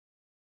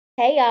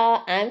Hey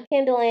y'all, I'm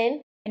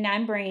Kendallin. And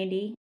I'm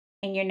Brandy,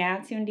 and you're now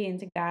tuned in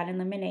to God and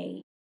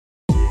Lemonade.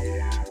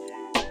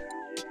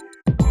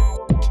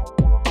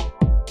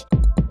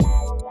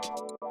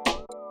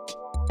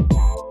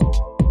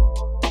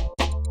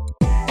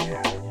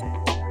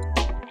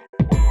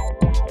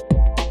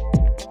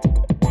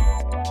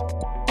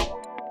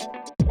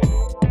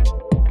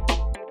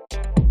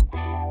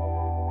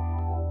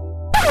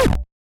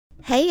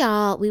 Hey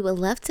y'all, we would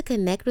love to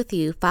connect with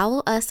you.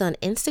 Follow us on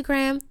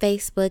Instagram,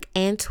 Facebook,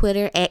 and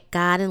Twitter at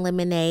God and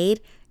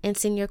Lemonade, and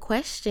send your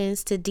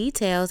questions to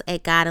details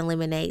at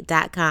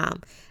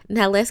godandlemonade.com.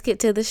 Now let's get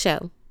to the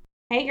show.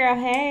 Hey, girl,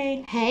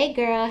 hey. Hey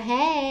girl,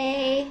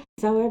 hey.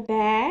 So we're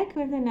back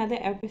with another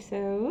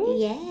episode.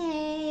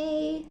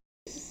 Yay.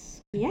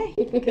 Yeah,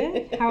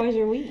 good. How was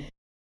your week?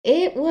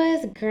 It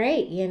was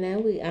great.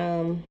 We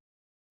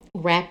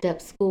wrapped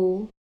up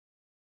school,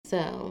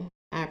 so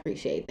I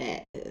appreciate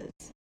that because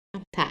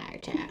I'm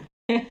tired, child.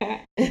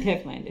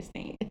 Definitely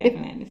understand.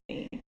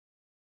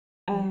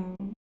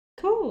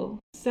 Cool.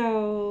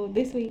 So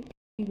this week, I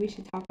think we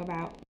should talk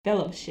about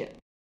fellowship.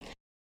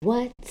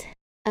 What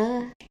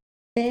a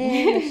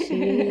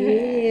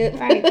fellowship.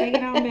 Right, take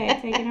it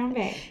on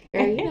back.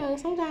 Girl,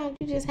 sometimes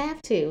you just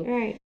have to.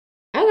 Right.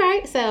 All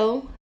right,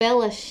 so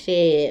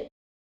fellowship.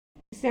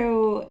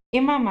 So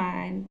in my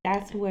mind,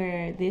 that's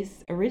where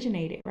this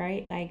originated,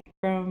 right? Like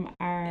from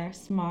our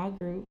small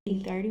group,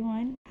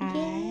 E31. Hi.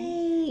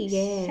 Yay,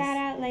 yes. Shout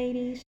out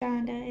ladies,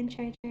 Shonda and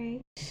Trey Trey.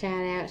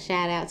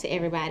 Shout out to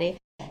everybody.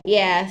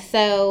 Yeah,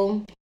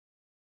 so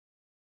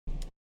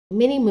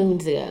many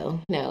moons ago.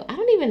 No, I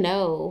don't even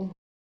know.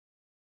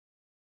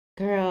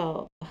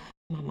 Girl,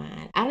 my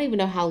mind. I don't even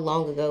know how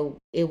long ago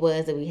it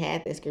was that we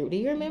had this group. Do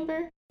you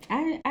remember?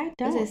 I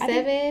don't. Was it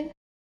 7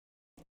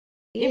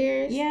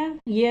 years?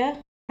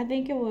 Yeah. I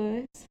think it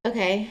was.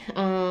 Okay.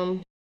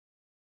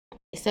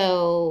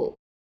 So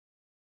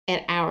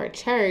at our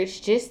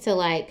church, just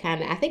to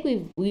kind of, I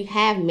think we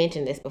have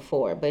mentioned this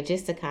before, but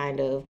just to kind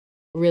of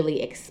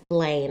really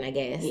explain, I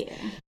guess.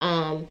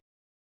 Yeah.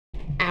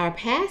 Our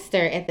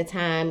pastor at the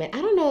time, and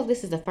I don't know if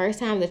this is the first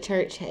time the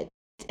church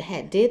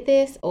had did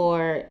this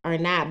or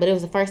not, but it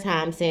was the first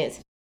time since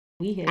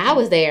I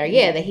was there,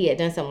 that he had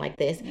done something like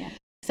this. Yeah.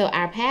 So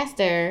our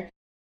pastor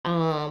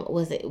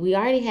we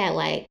already had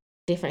like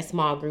different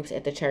small groups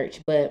at the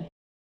church, but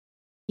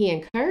he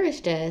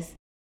encouraged us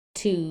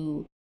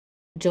to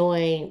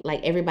join,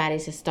 like everybody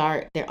to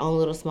start their own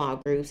little small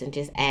groups and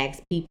just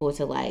ask people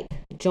to like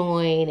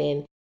join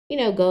and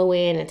go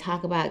in and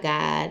talk about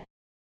God.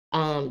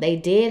 They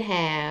did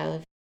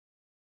have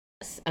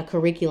a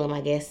curriculum,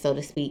 I guess, so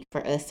to speak,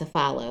 for us to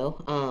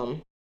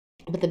follow.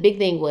 But the big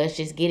thing was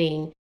just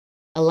getting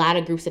a lot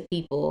of groups of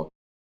people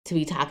to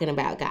be talking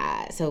about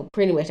God. So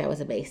pretty much that was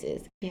the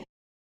basis. Yeah.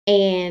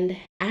 And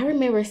I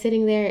remember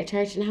sitting there at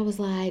church and I was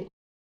like,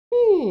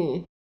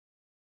 I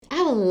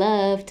would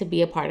love to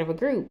be a part of a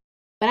group.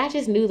 But I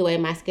just knew the way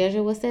my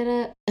schedule was set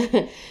up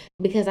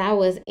because I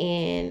was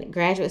in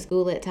graduate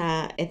school at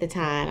the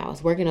time. I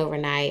was working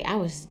overnight. I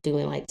was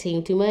doing like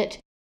team too much.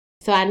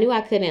 So I knew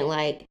I couldn't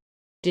like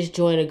just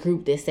join a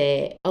group that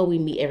said, oh, we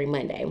meet every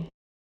Monday.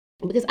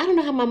 Because I don't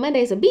know how my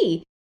Mondays would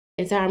be.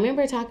 And so I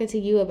remember talking to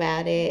you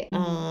about it.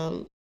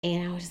 Mm-hmm.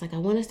 And I was just like, I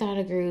want to start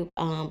a group,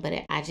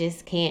 but I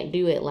just can't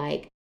do it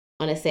like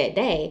on a set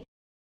day.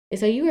 And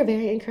so you were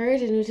very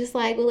encouraging and was just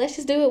like, well, let's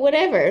just do it,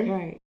 whatever.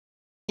 Right.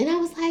 And I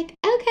was like,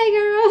 okay,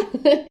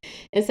 girl.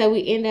 And so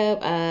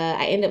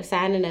I end up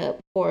signing up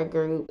for a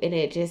group, and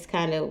it just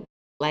kind of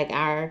like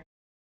our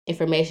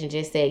information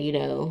just said,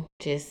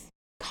 just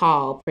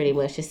call pretty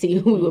much to see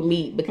who we would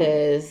meet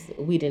because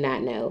we did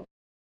not know.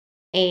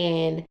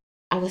 And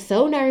I was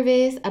so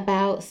nervous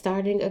about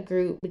starting a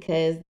group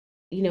because,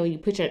 when you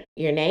put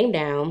your name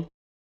down,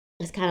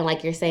 it's kind of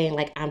like you're saying,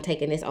 like, I'm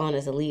taking this on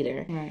as a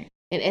leader. Right.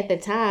 And at the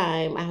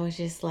time, I was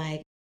just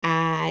like,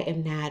 I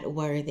am not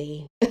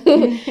worthy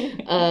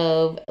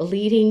of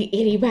leading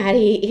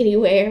anybody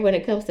anywhere when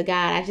it comes to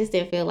God. I just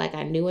didn't feel like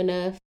I knew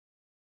enough.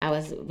 I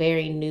was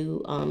very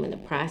new in the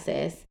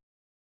process.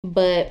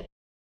 But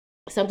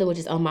something was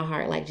just on my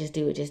heart, like, just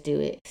do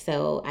it.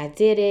 So I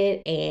did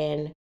it,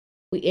 and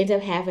we ended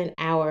up having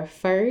our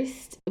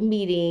first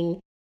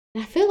meeting.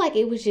 And I feel like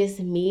it was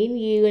just me and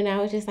you, and I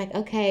was just like,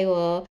 okay,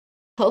 well,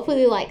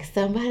 hopefully like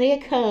somebody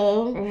will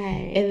come.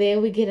 Right. And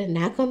then we get a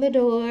knock on the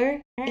door.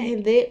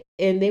 Right.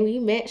 And then we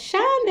met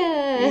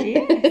Shonda.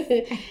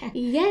 Yes.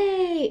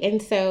 Yay.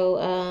 And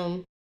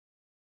so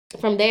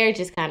from there it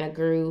just kind of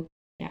grew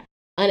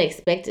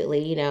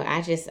unexpectedly.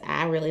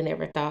 I really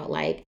never thought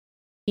like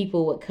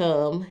people would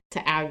come to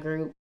our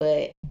group,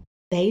 but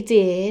they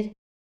did.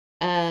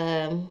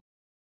 And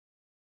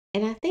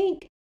I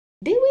think,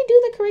 did we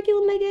do the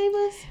curriculum they gave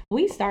us?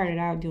 We started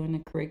out doing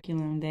the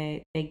curriculum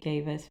that they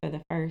gave us for the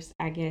first,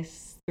 I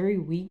guess, 3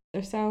 weeks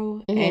or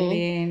so. Mm-hmm. And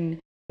then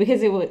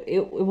because it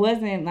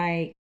wasn't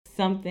like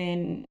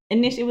something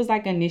it was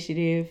like an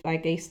initiative.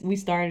 Like we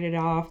started it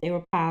off, they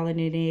were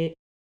piloting it.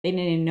 they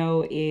didn't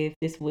know if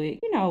this would,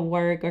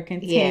 work or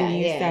continue.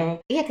 Yeah,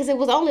 because it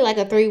was only like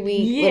a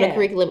 3-week little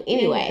curriculum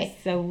anyway.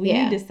 Yeah. So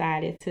we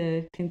decided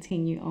to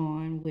continue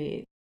on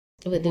with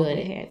what doing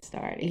we had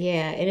started.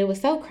 Yeah, and it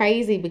was so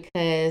crazy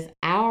because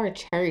our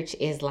church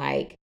is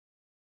like,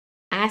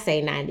 I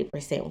say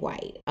 90%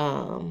 white.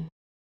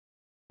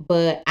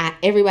 But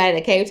everybody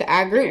that came to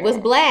our group was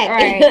black.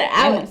 Right.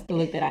 I must have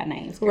looked at our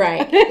names. Girl.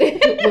 Right.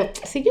 Well,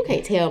 see, you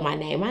can't tell my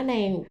name. My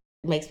name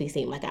makes me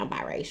seem like I'm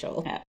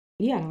biracial.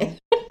 Yeah.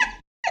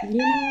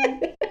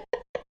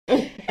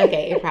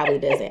 Okay, it probably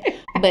doesn't.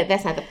 But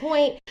that's not the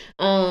point.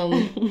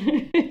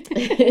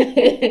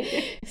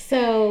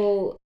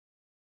 So,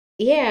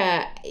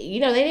 yeah, they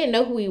didn't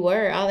know who we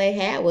were. All they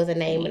had was a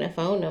name and a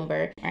phone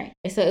number. Right.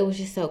 And so it was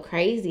just so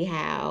crazy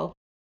how,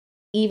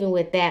 even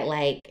with that,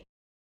 like,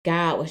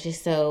 God was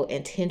just so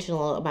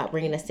intentional about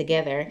bringing us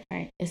together.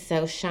 Right. And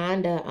so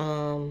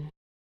Shonda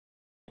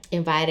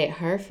invited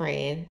her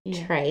friend,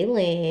 Trey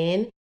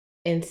Lynn.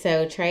 And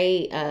so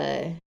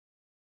Trey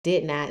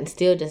did not and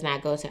still does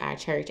not go to our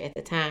church at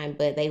the time,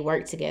 but they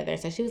worked together.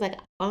 So she was like,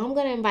 oh, I'm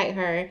going to invite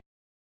her.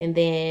 And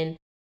then,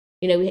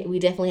 we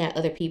definitely had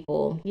other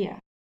people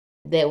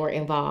that were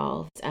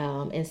involved.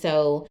 And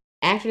so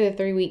after the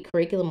 3-week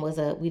curriculum was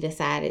up, we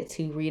decided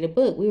to read a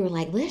book. We were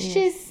like, let's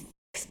just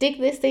stick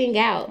this thing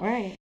out.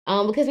 Right.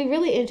 Because we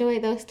really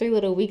enjoyed those 3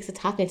 little weeks of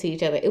talking to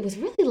each other. It was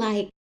really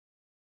like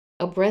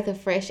a breath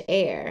of fresh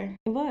air.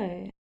 It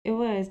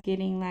was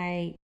getting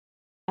like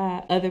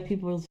other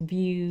people's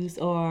views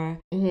or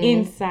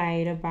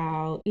insight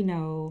about,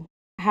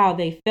 how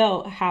they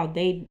felt, how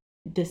they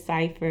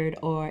deciphered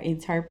or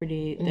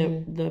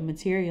interpreted the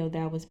material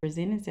that was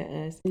presented to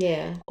us.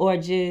 Yeah. Or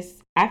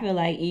just, I feel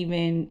like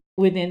even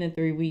within the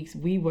 3 weeks,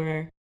 we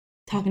were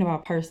talking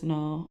about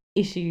personal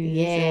issues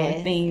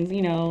or things,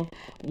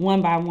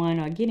 one by one,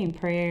 or getting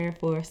prayer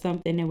for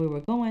something that we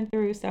were going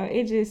through. So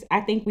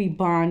I think we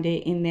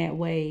bonded in that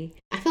way.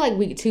 I feel like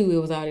week 2, it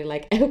was already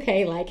like,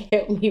 okay, like,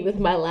 help me with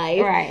my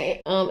life.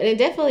 Right. And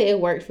it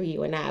worked for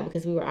you and I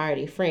because we were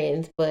already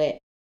friends, but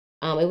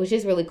it was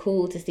just really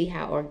cool to see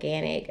how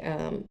organic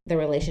the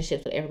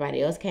relationships with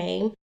everybody else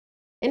came.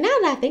 And now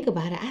that I think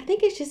about it, I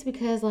think it's just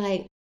because,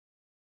 like,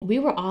 we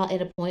were all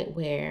at a point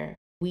where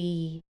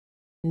we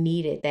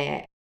needed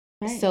that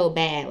so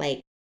bad.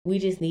 Like, we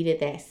just needed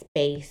that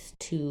space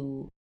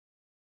to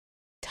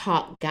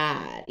talk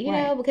God, you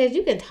know, because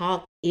you can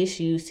talk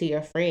issues to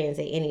your friends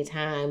at any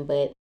time,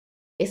 but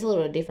it's a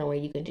little different where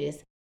you can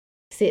just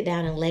sit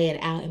down and lay it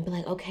out and be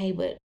like, okay,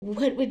 but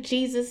what would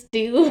Jesus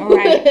do?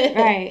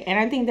 Right. And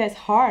I think that's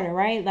harder,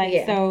 right?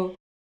 Like, so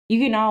you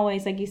can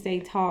always, like you say,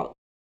 talk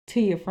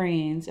to your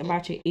friends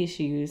about your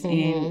issues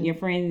and your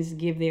friends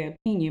give their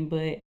opinion,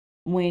 but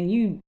when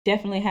you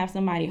definitely have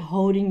somebody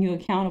holding you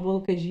accountable,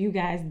 because you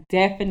guys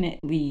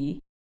definitely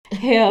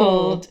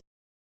held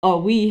or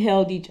we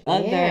held each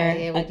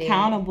other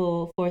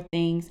accountable for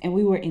things, and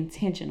we were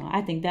intentional.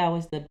 I think that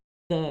was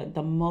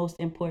the most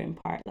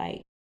important part.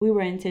 Like, we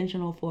were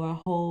intentional for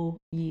a whole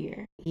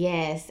year.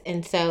 Yes.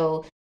 And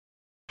so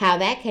how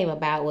that came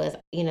about was,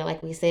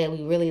 like we said,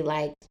 we really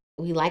liked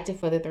it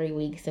for the 3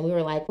 weeks, and we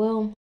were like,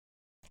 well,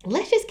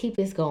 let's just keep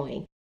this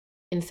going.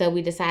 And so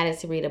we decided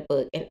to read a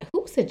book. And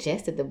who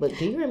suggested the book?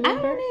 Do you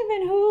remember?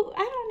 I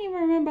don't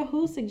even remember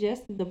who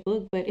suggested the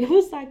book, but it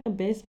was like the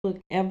best book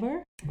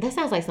ever. That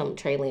sounds like something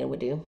Trey Lynn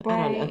would do. Right.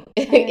 I don't know.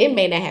 It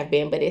may not have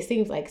been, but it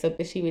seems like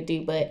something she would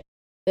do. But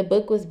the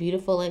book was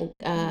beautiful in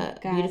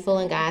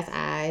God's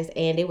eyes,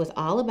 and it was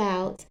all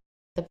about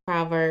the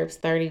Proverbs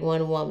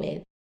 31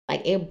 woman.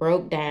 Like, it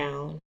broke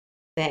down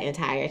that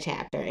entire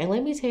chapter. And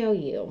let me tell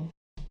you,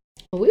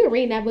 when we were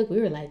reading that book, we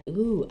were like,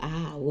 ooh,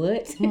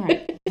 what?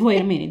 Right.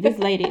 Wait a minute. This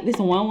lady, this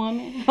one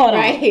woman? Hold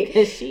on.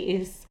 Because she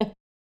is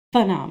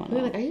phenomenal.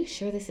 We were like, are you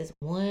sure this is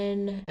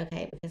one?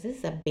 Okay, because this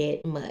is a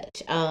bit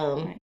much.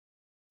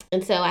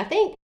 And so I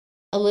think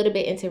a little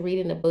bit into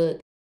reading the book,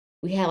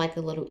 we had like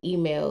a little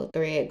email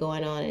thread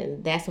going on,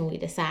 and that's when we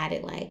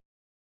decided, like,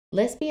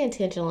 let's be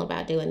intentional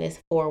about doing this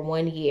for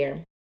 1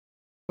 year.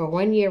 For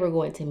 1 year, we're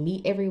going to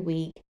meet every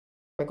week.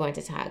 We're going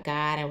to talk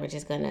God, and we're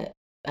just going to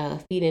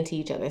feed into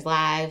each other's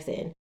lives.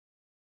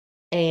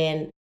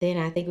 And then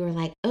I think we were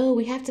like, oh,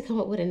 we have to come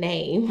up with a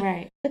name.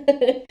 Right.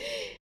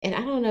 And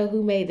I don't know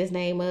who made this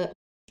name up.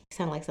 It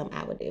sounded like something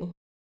I would do.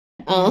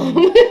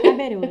 I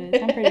bet it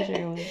was. I'm pretty sure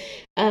it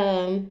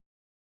was.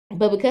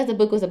 But because the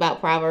book was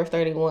about Proverbs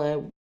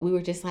 31, we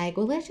were just like,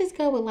 well, let's just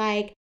go with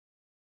like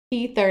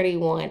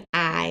P31I.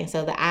 And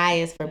so the I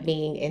is for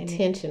being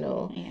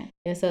intentional. Yeah.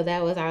 And so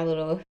that was our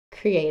little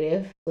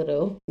creative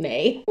little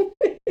name.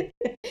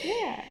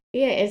 Yeah.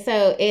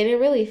 And it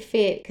really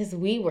fit because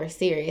we were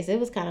serious. It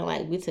was kind of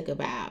like we took a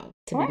vow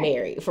to be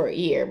married for a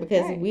year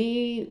because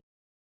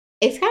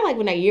it's kind of like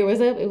when that year was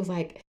up, it was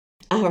like,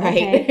 all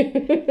right.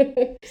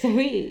 Okay. So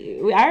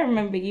I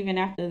remember even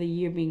after the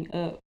year being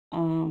up,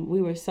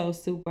 we were so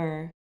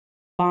super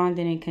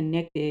bonded and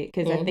connected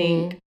because I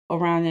think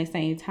around that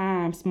same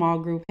time, small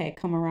group had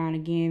come around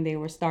again. They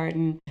were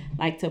starting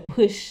like to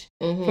push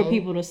for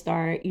people to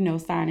start,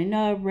 signing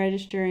up,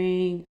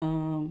 registering.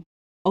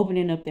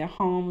 opening up their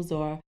homes,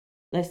 or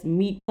let's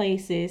meet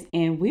places.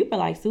 And we were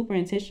like super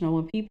intentional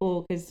when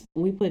people, because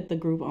we put the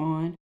group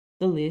on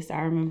the list.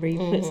 I remember you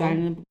put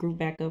signing the group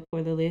back up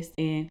for the list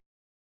and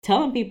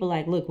telling people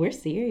like, look, we're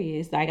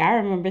serious. Like, I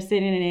remember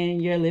sitting in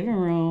your living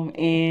room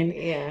and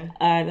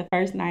the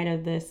first night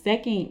of the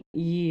second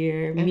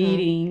year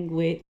meeting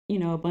with, you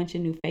know, a bunch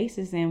of new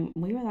faces, and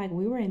we were like,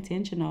 we were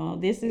intentional.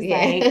 This is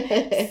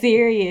like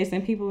serious.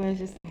 And people were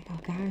just like, oh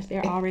gosh,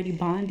 they're already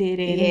bonded.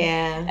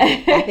 And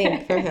I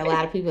think for a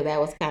lot of people that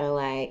was kind of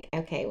like,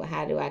 okay, well,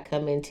 how do I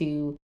come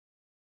into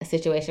a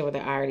situation where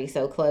they're already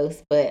so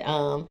close? But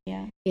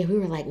we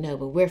were like, no,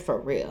 but we're for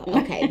real,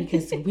 okay,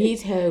 because we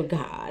told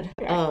God.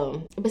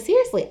 But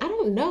seriously, I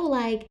don't know,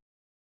 like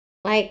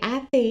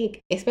I think,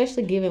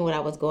 especially given what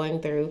I was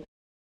going through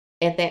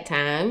at that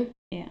time,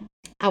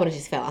 I would have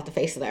just fell off the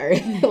face of the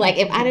earth. Like,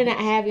 if I did not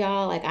have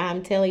y'all, like,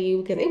 I'm telling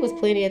you, because it was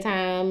plenty of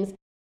times.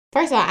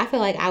 First of all, I feel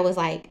like I was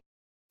like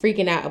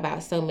freaking out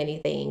about so many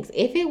things.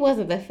 If it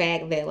wasn't the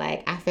fact that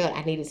like I felt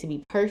I needed to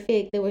be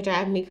perfect that was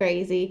driving me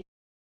crazy,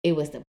 it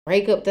was the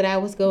breakup that I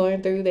was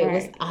going through that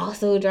was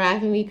also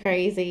driving me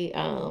crazy.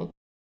 And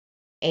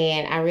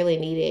I really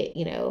needed,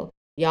 you know,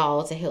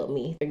 y'all to help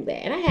me through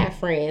that. And I have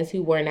friends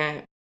who were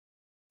not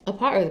a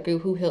part of the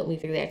group who helped me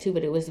through that too,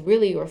 but it was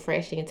really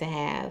refreshing to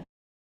have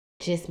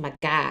just my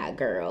God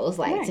girls,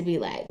 like to be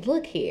like,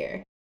 look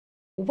here,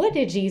 what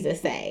did Jesus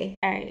say?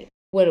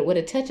 Would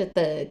a touch of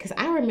thug? Because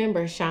I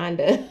remember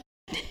Shonda.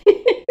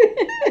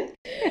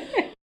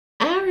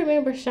 I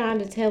remember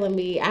Shonda telling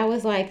me, I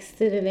was like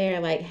sitting there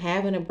like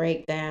having a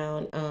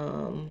breakdown.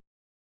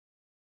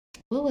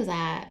 What was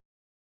I?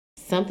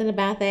 Something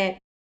about that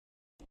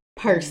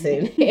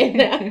person.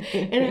 and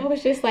I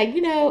was just like,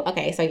 you know,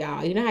 okay, so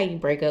y'all, you know how you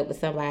break up with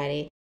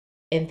somebody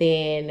and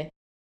then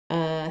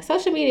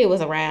social media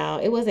was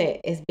around. It wasn't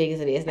as big as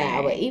it is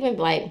now, but even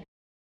like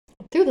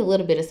through the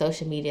little bit of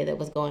social media that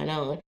was going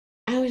on,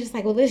 I was just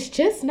like, well, it's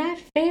just not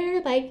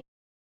fair. Like,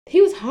 he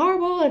was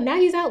horrible and now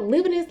he's out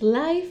living his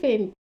life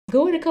and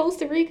going to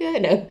Costa Rica.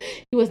 No,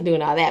 he wasn't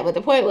doing all that. But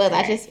the point was,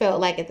 I just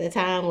felt like at the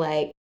time,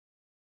 like,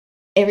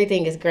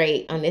 everything is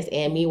great on this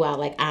end. Meanwhile,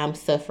 like, I'm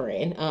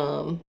suffering.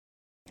 And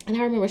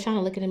I remember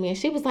Shauna looking at me and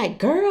she was like,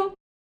 girl,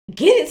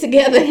 get it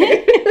together.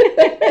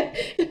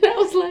 And I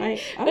was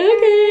like,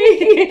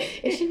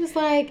 okay. And she was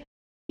like,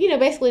 you know,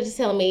 basically just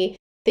telling me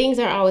things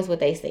aren't always what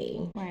they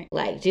seem.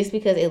 Like, just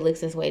because it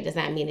looks this way does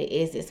not mean it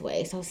is this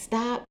way. So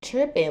stop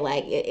tripping.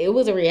 Like, it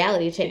was a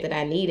reality check that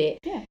I needed.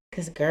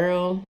 Because,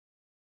 girl,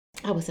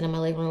 I was sitting on my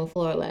living room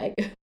floor like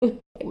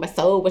my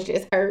soul was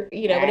just hurt,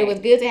 you know, but it was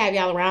good to have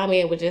y'all around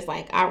me. It was just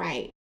like, all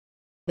right,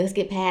 let's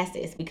get past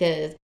this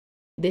because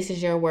this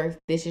is your worth.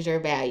 This is your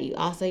value.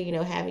 Also, you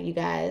know, having you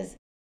guys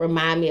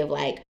remind me of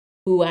like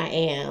who I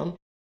am.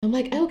 I'm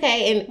like,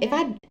 okay. And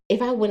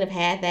if I wouldn't have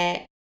had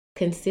that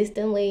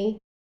consistently,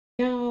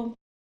 you know,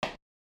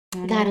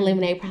 God and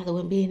Lemonade probably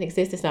wouldn't be in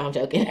existence. No, I'm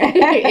joking.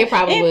 It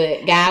probably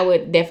would. God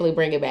would definitely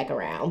bring it back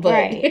around.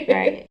 But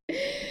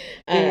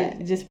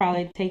it's just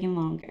probably taking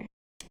longer.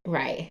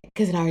 Right.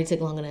 Because it already took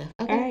long enough.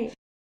 Okay.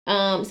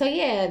 So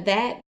yeah,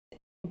 that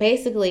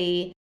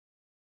basically,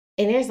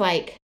 and there's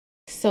like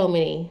so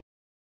many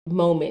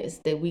moments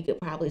that we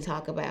could probably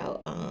talk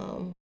about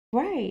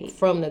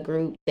from the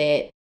group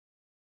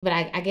but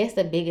I guess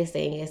the biggest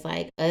thing is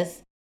like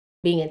us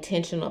being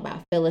intentional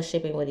about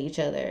fellowshipping with each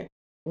other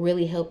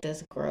really helped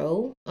us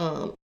grow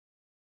and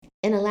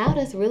allowed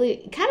us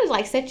really kind of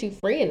like set you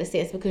free in a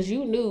sense because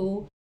you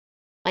knew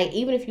like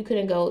even if you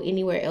couldn't go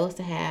anywhere else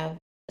to have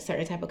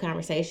certain type of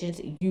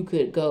conversations, you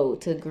could go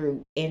to the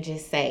group and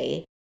just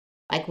say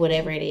like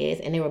whatever it is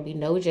and there would be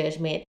no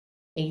judgment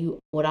and you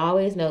would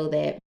always know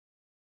that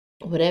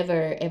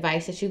whatever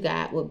advice that you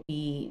got would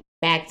be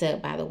backed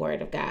up by the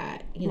word of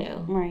God, you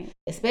know.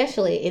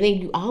 Especially, and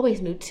then you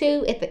always knew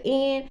too at the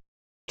end,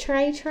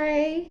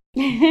 Trey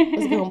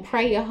was gonna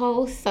pray your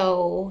whole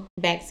soul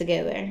back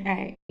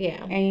together.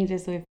 Yeah. And you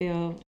just would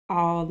feel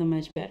all the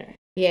much better.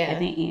 At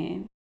the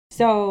end.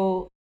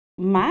 So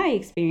my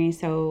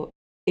experience,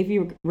 if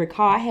you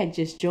recall, I had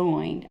just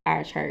joined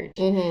our church.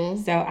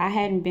 So I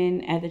hadn't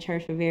been at the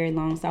church for very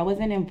long, so I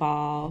wasn't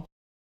involved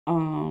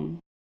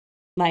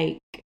like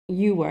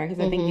you were, because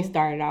I think you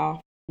started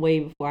off way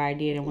before I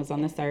did and was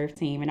on the serve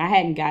team, and I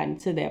hadn't gotten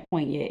to that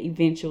point yet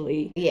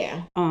eventually.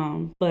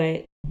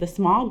 But the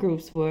small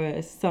groups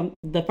were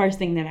the first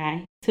thing that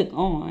I took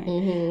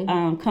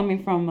on.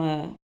 Coming from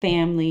a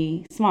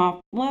family,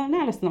 not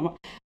a small,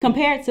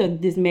 compared to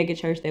this mega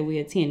church that we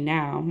attend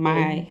now,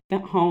 my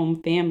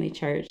home family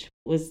church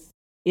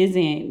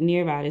isn't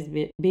near about as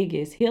big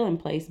as Healing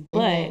Place,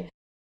 but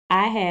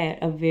I had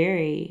a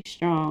very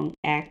strong,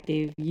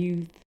 active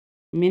youth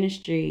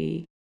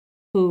ministry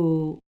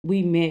who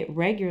we met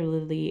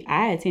regularly.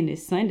 I attended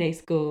Sunday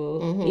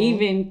school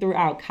even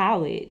throughout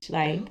college.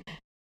 Like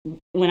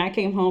when I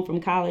came home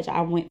from college,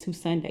 I went to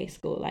Sunday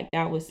school. Like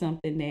that was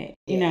something that,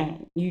 you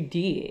know, you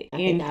did. I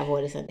think I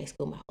avoided Sunday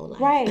school my whole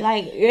life. Right.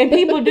 Like, and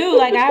people do.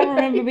 Like I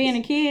remember being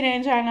a kid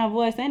and trying to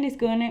avoid Sunday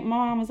school, and my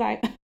mom was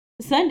like,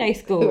 Sunday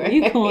school,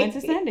 you going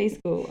to Sunday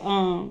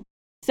school.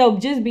 So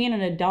just being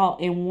an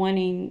adult and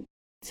wanting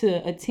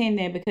to attend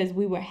that, because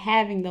we were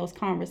having those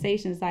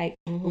conversations, like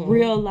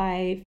real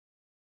life,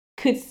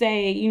 could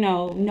say,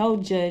 no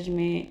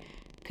judgment,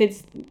 could,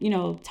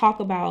 talk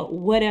about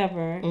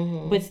whatever,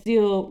 but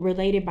still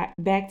related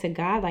back to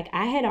God. Like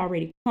I had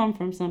already come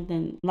from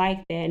something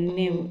like that. And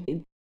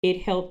then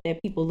it helped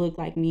that people look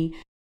like me,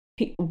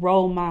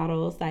 role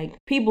models, like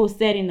people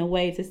setting the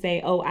way to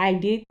say, oh, I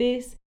did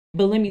this,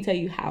 but let me tell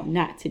you how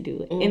not to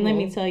do it. And let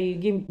me tell you,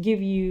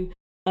 give you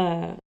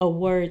a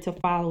word to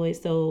follow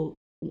it. So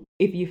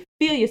if you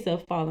feel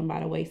yourself falling by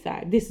the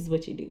wayside, this is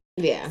what you do.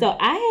 Yeah. So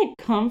I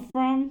had come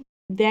from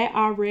that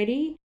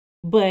already,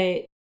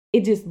 but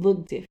it just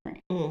looked different.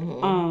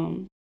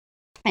 And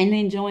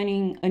then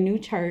joining a new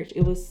church,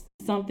 it was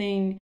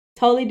something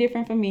totally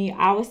different for me.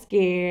 I was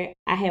scared.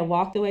 I had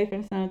walked away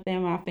from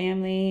something. My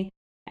family,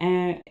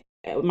 my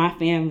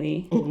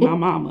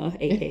mama,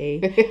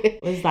 aka,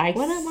 was like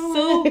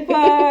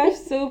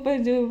super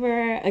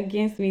duper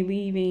against me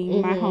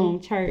leaving my home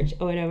church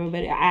or whatever.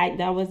 But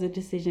that was a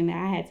decision that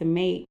I had to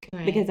make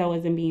because I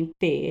wasn't being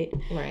fed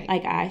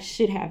like I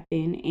should have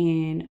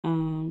been.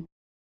 And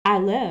I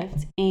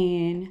left,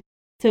 and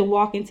to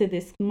walk into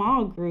this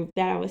small group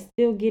that I was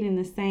still getting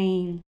the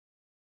same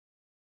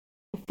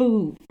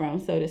food from,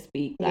 so to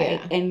speak.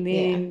 And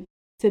then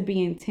to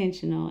be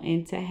intentional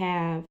and to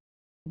have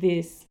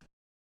this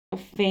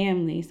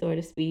family, so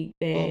to speak,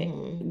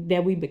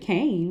 that we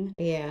became,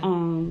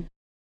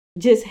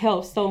 just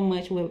helped so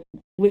much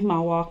with my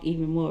walk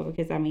even more.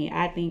 Because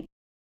I think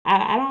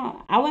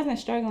I wasn't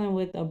struggling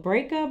with a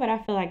breakup, but I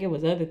feel like it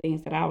was other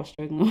things that I was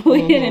struggling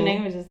with, and they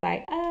was just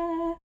like,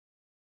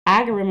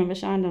 I can remember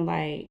Shonda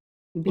like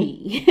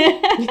B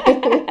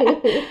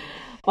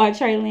or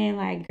Trey Lynn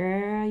like,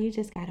 girl, you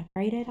just gotta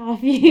pray that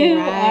off you,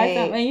 or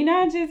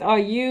something, or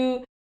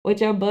you with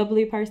your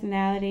bubbly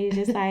personality,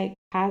 just like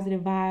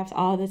positive vibes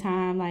all the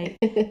time. Like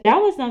that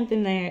was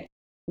something that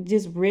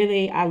just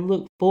really I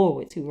look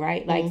forward to,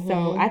 right? Like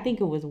so I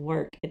think it was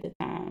work at the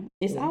time.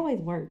 It's always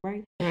work,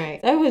 right? Right.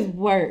 So it was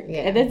work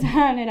at the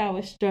time that I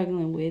was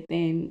struggling with,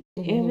 and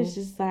it was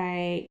just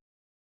like,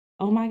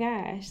 oh my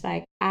gosh,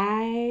 like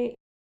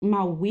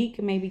my week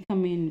may be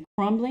coming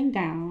crumbling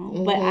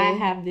down, but I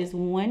have this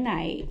one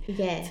night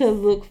to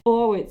look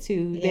forward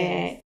to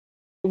that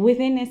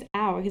within this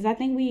hour. Because I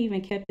think we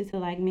even kept it to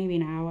like maybe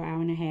an hour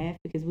and a half,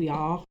 because we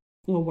all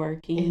were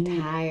working and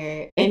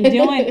tired and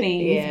doing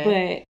things,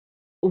 but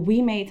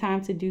we made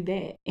time to do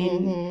that.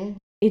 And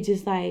it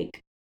just like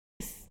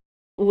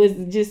was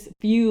just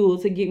fuel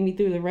to get me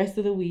through the rest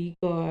of the week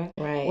or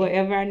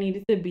wherever I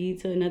needed to be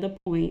to another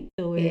point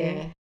to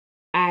where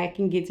I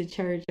can get to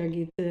church or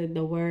get to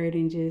the word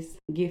and just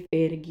get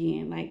fed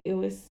again. Like it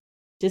was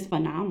just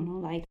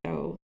phenomenal. Like,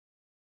 so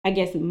I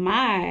guess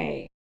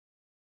I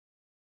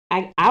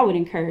would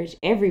encourage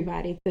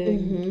everybody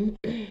to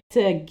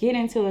get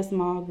into a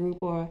small group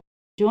or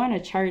join a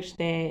church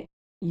that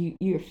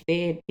you're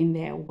fed in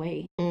that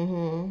way.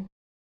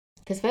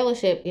 Because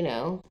fellowship,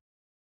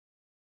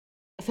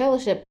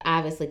 fellowship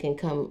obviously can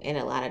come in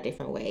a lot of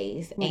different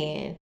ways.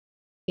 And,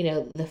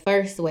 the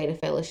first way to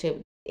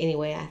fellowship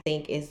anyway, I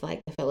think, is like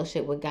the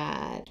fellowship with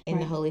God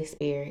and the Holy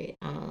Spirit.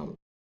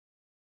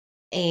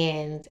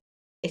 And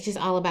it's just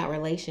all about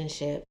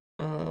relationship.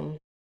 And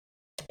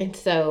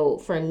so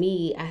for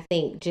me, I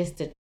think just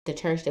the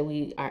church that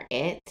we are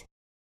at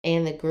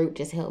and the group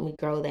just helped me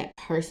grow that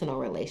personal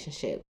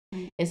relationship.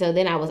 And so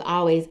then I was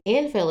always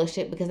in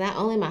fellowship, because not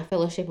only am I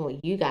fellowshipping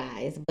with you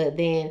guys, but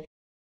then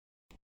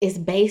it's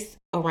based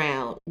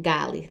around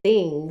godly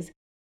things.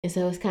 And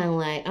so it's kind of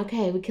like,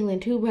 okay, we're killing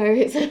two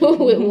birds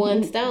with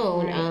one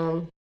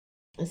stone.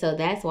 And so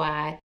that's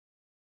why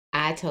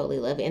I totally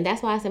love it. And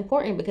that's why it's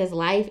important, because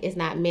life is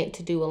not meant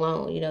to do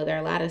alone. There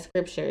are a lot of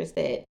scriptures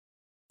that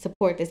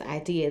support this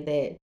idea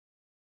that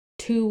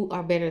two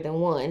are better than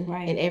one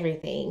in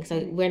everything. So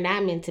we're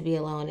not meant to be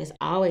alone. It's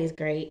always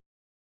great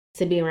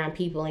to be around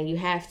people, and you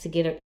have to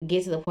get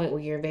to the point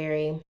where you're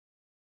very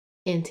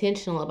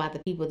intentional about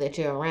the people that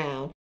you're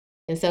around.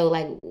 And so,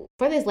 like,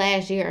 for this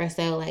last year or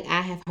so, like,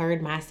 I have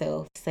heard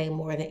myself say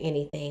more than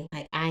anything,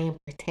 like, I am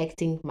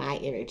protecting my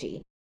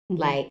energy.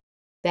 Like,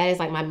 that is,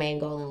 like, my main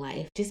goal in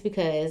life, just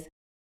because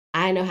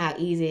I know how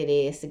easy it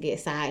is to get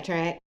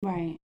sidetracked.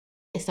 Right.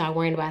 And start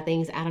worrying about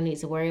things I don't need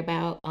to worry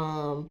about.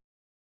 And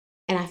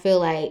I feel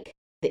like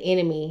the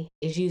enemy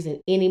is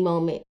using any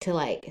moment to,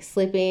 like,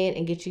 slip in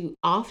and get you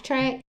off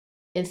track.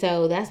 And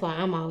so that's why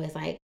I'm always,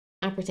 like,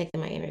 I'm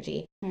protecting my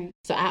energy. Right.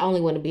 So I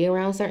only want to be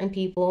around certain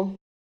people.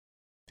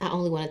 I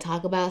only want to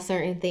talk about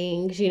certain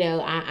things.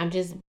 I'm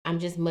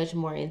just much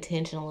more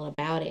intentional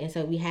about it. And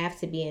so we have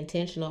to be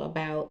intentional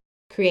about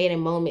creating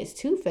moments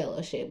to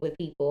fellowship with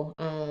people.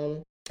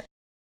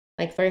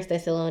 Like 1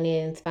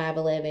 Thessalonians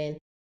 5:11,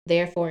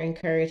 therefore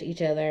encourage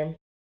each other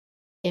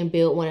and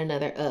build one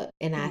another up.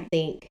 And I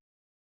think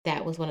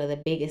that was one of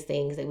the biggest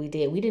things that we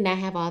did. We did not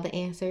have all the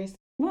answers.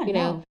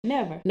 No,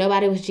 never.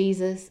 Nobody was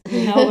Jesus.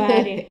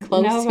 Nobody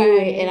close to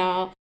it at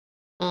all.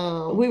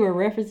 We were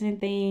referencing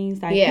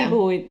things like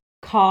people would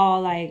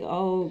call like,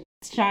 oh,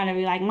 trying to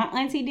be like, my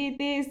auntie did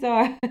this,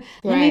 or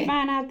let me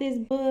find out this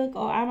book,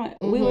 or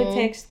we would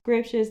text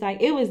scriptures.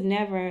 Like, it was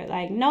never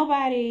like no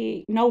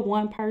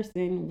one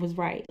person was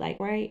right. Like,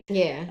 right?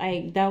 Yeah.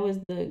 Like, that was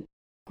the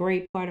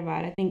great part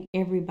about it. I think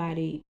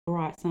everybody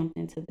brought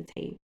something to the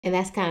table. And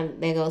that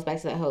goes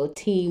back to that whole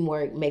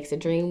teamwork makes the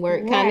dream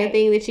work kind of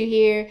thing that you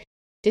hear.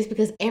 Just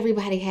because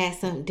everybody has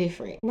something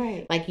different.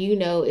 Right. Like,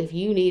 if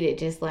you needed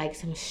just like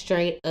some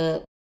straight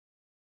up,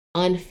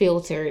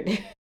 unfiltered,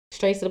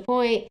 straight to the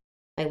point,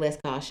 like, let's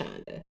call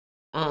Shonda.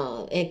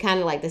 And kind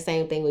of like the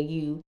same thing with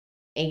you.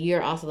 And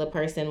you're also the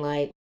person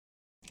like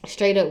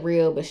straight up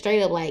real, but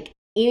straight up like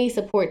any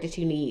support that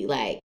you need.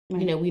 Like,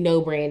 we know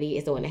Brandy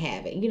is the one to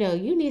have it.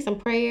 You need some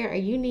prayer, or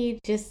you need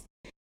just...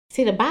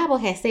 See, the Bible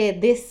has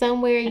said this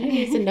somewhere. You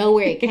need to know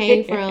where it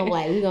came from.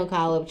 Like, we're going to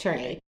call up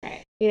Trey.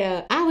 Right.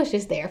 I was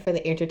just there for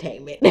the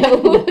entertainment. But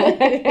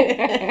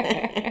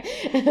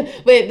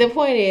the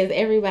point is,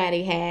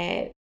 everybody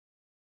had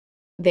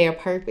their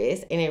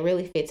purpose, and it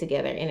really fit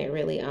together, and it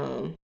really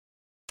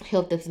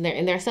helped us in there.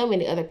 And there are so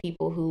many other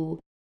people who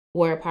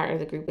were a part of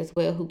the group as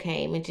well, who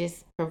came and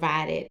just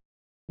provided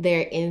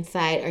their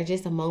insight, or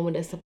just a moment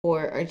of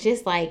support, or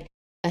just like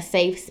a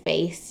safe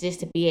space just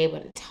to be able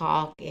to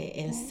talk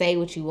and say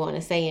what you want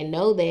to say, and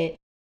know that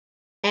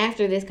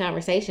after this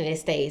conversation, it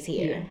stays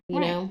here, you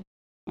know?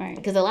 Right.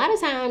 Because a lot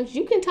of times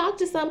you can talk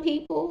to some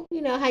people,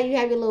 how you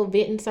have your little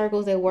venting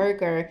circles at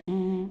work or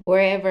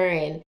wherever,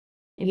 and,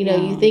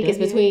 you think it's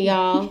between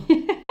y'all.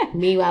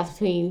 Meanwhile, it's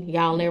between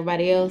y'all and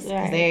everybody else,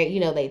 because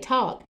they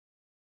talk.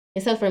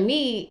 And so for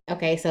me,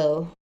 okay,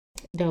 so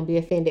don't be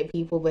offended,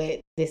 people,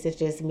 but this is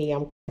just me.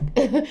 And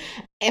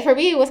for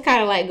me, it was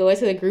kind of like going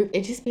to the group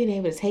and just being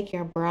able to take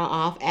your bra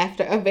off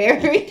after a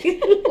very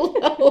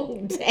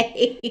long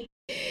day.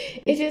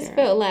 It just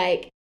felt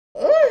like,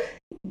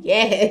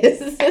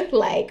 yes,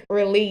 like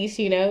release,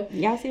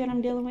 Y'all see what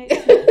I'm dealing with?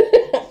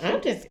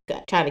 I'm just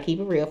trying to keep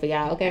it real for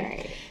y'all, okay?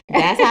 Right.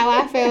 That's how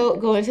I felt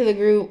going to the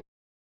group.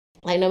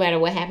 Like, no matter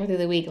what happened through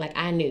the week, like,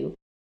 I knew.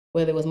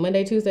 Whether it was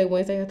Monday, Tuesday,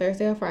 Wednesday, or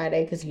Thursday, or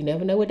Friday, because you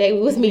never know what day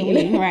we was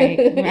meeting.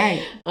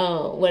 Right.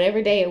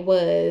 Whatever day it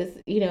was,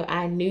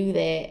 I knew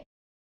that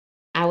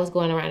I was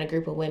going around a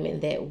group of women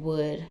that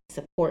would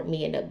support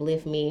me and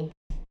uplift me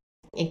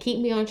and keep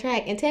me on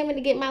track and tell me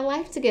to get my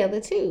life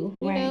together too.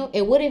 You know,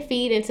 it wouldn't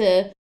feed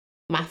into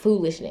my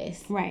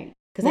foolishness. Right.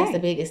 Because that's the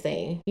biggest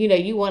thing.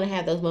 You want to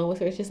have those moments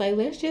where it's just like,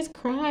 let's just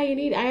cry and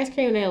eat ice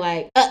cream. And they're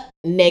like,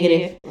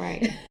 negative. Yeah,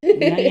 right.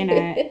 No, you're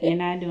not. You're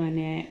not doing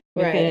that.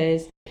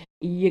 Because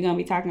you're going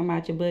to be talking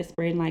about your butt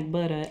spreading like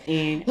butter.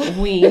 And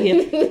we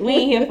ain't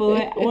here for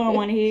it. We don't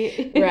want to hear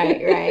it.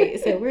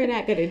 Right. So we're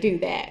not going to do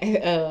that.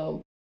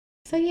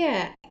 So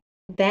yeah,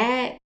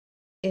 that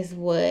is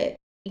what,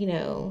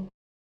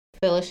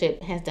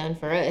 fellowship has done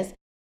for us.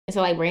 And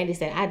so like Brandy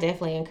said, I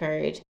definitely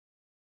encourage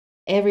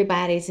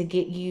everybody to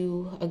get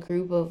you a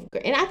group of,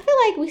 and I feel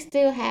like we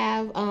still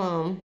have,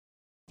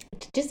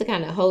 just to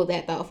kind of hold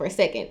that thought for a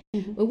second,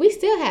 we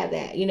still have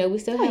that, we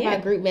still have our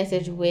group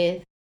message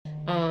with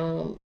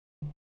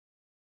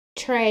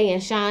Trey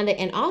and Shonda,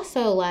 and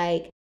also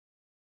like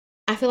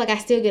I feel like I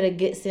still get a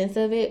good sense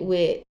of it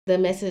with the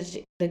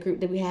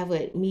group that we have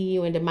with me,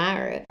 you, and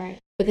Demira,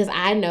 because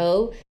I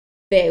know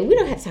that we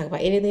don't have to talk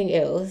about anything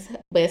else,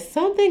 but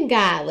something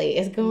godly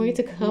is going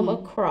to come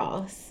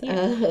across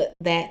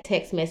that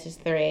text message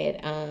thread.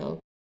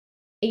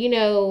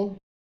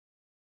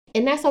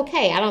 And that's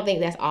okay. I don't think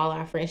that's all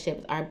our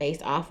friendships are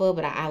based off of,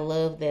 but I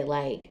love that,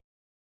 like,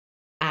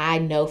 I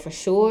know for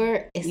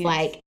sure it's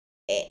like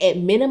at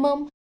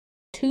minimum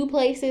 2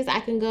 places I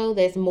can go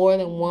that's more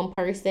than one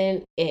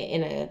person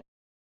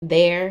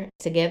there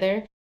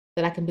together,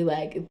 that I can be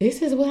like,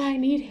 this is what I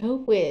need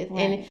help with.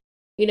 And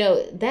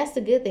that's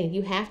the good thing.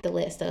 You have to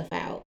let stuff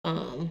out.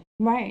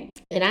 Right.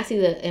 And I see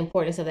the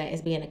importance of that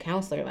as being a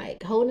counselor.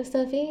 Like, holding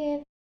stuff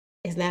in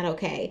is not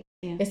okay.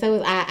 Yeah. And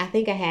so I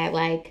think I had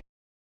like,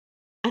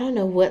 I don't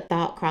know what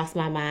thought crossed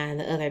my mind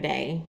the other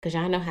day, because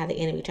y'all know how the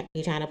enemy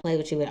be trying to play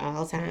with you at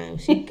all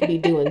times. She could be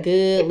doing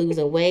good,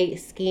 losing weight,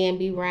 skin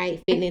be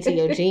right, fitting into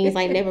your jeans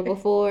like never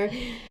before.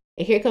 And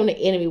here come the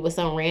enemy with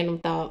some random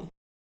thought.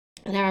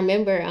 And I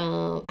remember,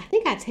 I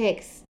think I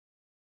text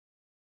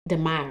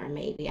Demira,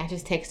 maybe. I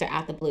just text her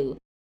out the blue.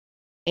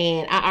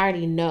 And I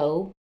already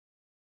know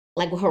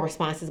like what her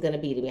response is going to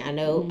be to me. I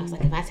know, I was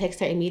like, if I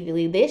text her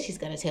immediately this, she's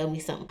going to tell me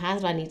something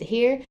positive I need to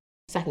hear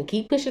so I can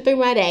keep pushing through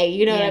my day.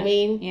 You know what I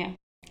mean? Yeah.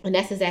 And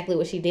that's exactly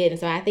what she did. And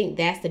so I think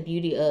that's the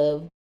beauty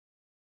of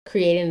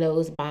creating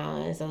those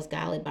bonds, those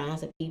godly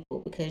bonds with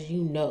people, because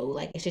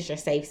like, it's just your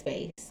safe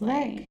space.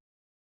 Right.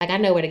 Like, I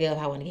know where to go if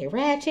I want to get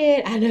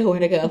ratchet. I know where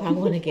to go if I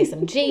want to get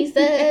some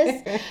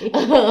Jesus.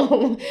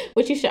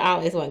 Which you should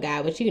always want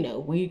God. But,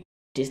 we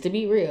just to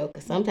be real,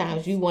 because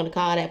sometimes you want to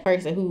call that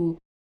person who,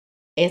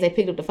 as they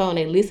pick up the phone,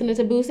 they listening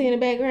to Boosie in the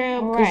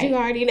background, because you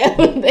already know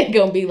they're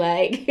going to be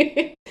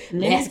like,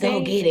 let's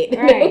go get it.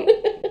 Right.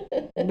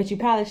 But you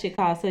probably should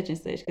call such and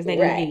such, because they're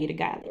going to give you the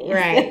godly.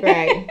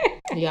 Right.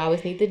 You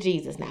always need the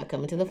Jesus now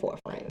coming to the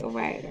forefront.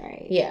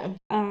 Right. Yeah.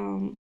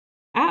 I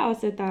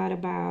also thought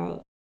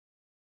about,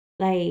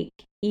 like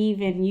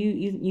even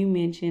you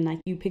mentioned like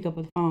you pick up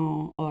a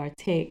phone or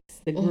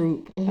text the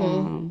group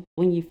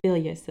when you feel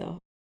yourself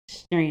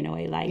straying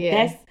away. Like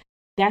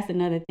that's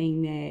another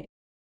thing that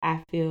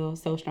I feel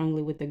so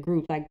strongly with the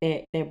group, like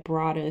that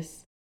brought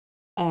us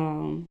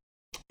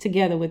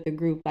together with the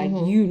group. Like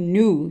you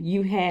knew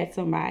you had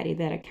somebody,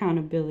 that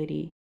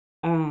accountability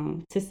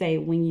to say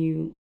when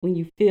you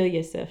feel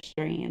yourself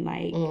straying.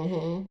 Like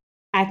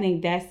I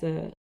think that's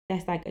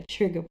like a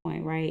trigger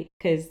point, right?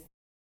 Because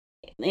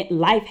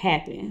life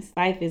happens.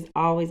 Life is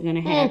always going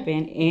to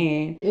happen.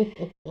 And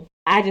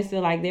I just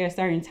feel like there are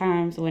certain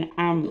times when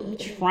I'm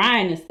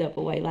trying to step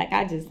away. Like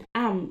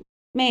I'm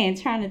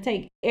trying to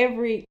take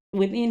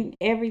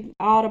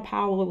all the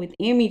power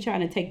within me,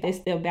 trying to take this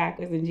step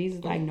backwards. And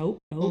Jesus like, nope.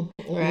 You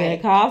better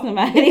call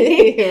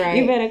somebody. Right.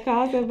 You better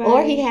call somebody.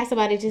 Or he has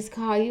somebody just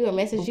call you or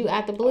message you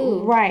out the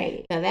blue.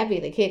 Right. Now that'd be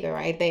the kicker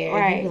right there.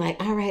 Right. You'd be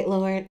like, all right,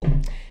 Lord,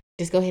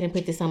 just go ahead and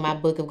put this on my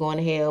book of going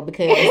to hell,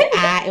 because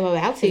I am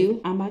about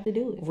to. I'm about to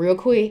do it real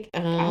quick.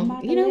 You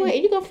know what?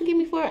 You gonna forgive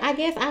me for it? I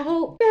guess. I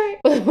hope. Right.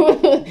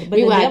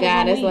 Meanwhile,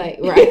 God is like,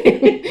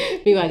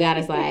 right. Meanwhile, God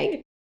is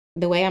like,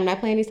 the way I'm not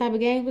playing these type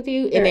of games with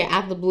you, and then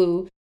out of the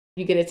blue,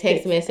 you get a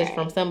text message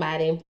from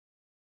somebody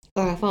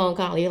or a phone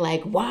call, and you're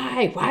like,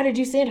 why? Why did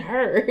you send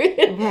her?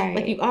 Right.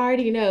 Like, you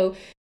already know.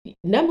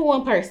 Number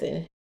one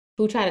person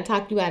who try to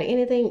talk you out of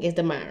anything is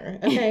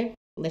Demira. Okay.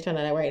 Let y'all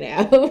know that right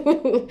now.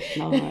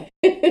 No,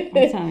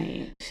 I'm telling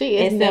you. She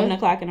is at 7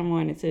 o'clock in the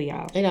morning too,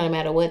 y'all. It don't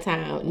matter what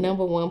time.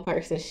 Number one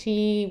person,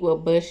 she will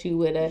bust you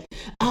with a,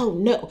 oh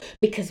no,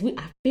 because we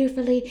are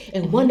fearfully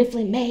and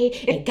wonderfully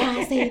made, and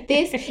God said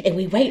this, and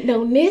we waiting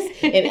on this.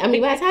 And I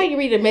mean, by the time you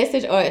read a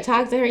message or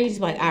talk to her, you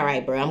just like, all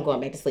right, bro, I'm going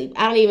back to sleep.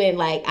 I don't even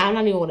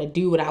want to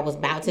do what I was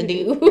about to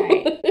do.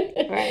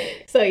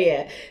 Right. So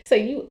yeah. So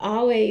you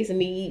always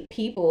need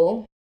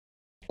people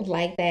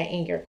like that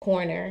in your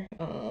corner,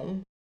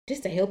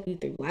 just to help you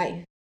through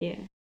life. Yeah.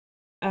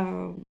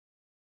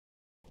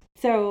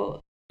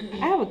 So I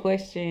have a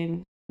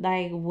question.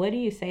 Like, what do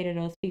you say to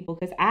those people?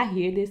 Because I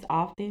hear this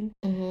often.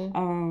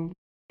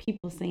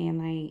 People saying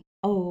like,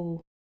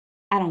 "Oh,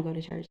 I don't go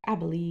to church. I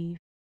believe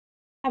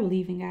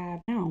in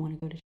God. I don't want to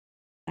go to church."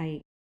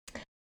 Like,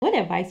 what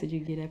advice would you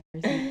give that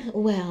person?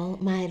 Well,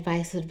 my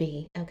advice would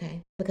be,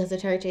 okay, because the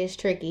church is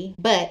tricky,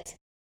 but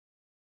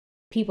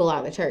people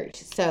are the church,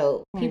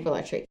 so people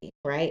are tricky,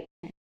 right?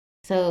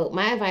 So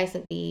my advice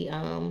would be,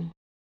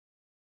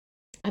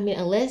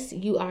 unless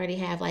you already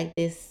have like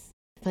this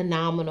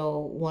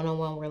phenomenal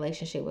one-on-one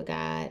relationship with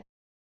God,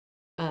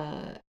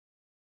 then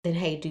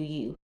hey, do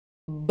you.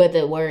 But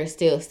the word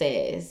still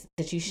says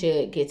that you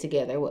should get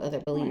together with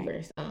other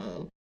believers.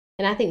 And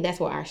I think that's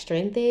where our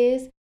strength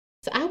is.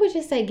 So I would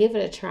just say give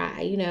it a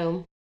try,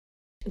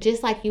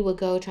 just like you would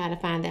go try to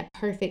find that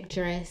perfect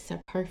dress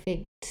or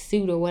perfect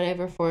suit or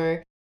whatever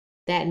for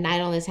that night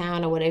on the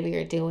town or whatever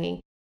you're doing.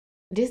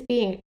 Just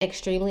being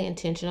extremely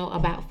intentional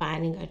about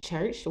finding a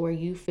church where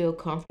you feel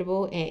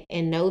comfortable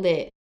and know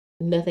that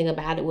nothing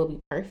about it will be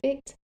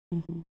perfect,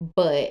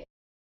 but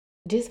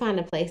just find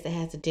a place that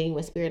has a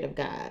genuine spirit of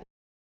God.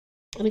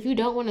 And if you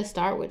don't want to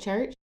start with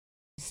church,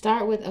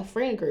 start with a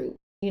friend group,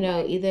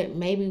 either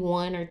maybe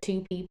one or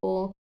two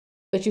people,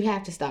 but you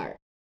have to start.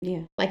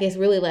 Yeah. Like, it's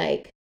really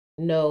like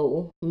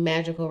no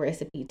magical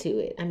recipe to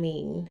it. I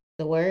mean,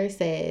 the word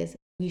says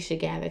we should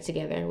gather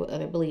together with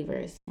other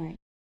believers. Right.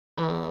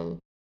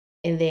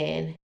 And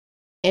then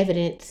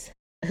evidence.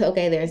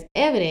 Okay, there's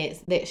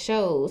evidence that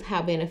shows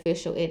how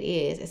beneficial it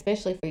is,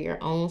 especially for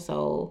your own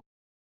soul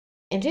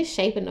and just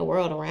shaping the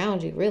world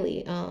around you,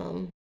 really.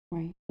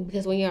 Right.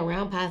 Because when you're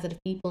around positive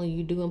people and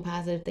you're doing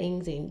positive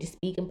things and you're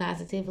speaking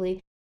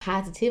positively,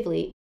 I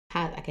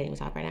can't even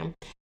talk right now.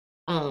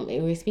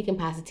 And we're speaking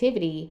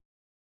positivity,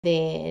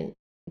 then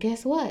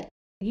guess what?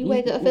 You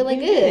wake up feeling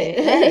good.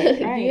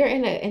 Right. You're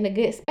in a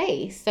good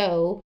space.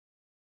 So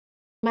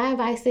my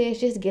advice is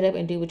just get up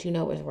and do what you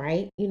know is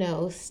right.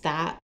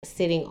 Stop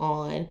sitting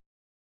on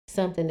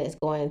something that's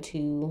going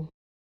to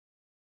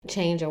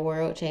change your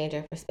world, change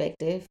your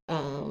perspective.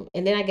 And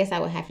then I guess I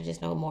would have to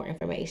just know more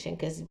information,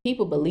 because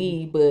people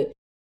believe, but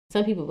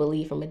some people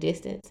believe from a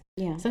distance.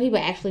 Yeah. Some people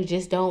actually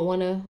just don't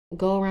want to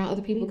go around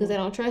other people because they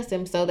don't trust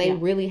them. So they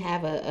really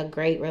have a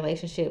great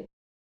relationship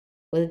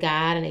with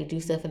God and they do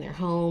stuff in their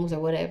homes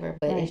or whatever,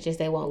 but it's just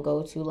they won't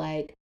go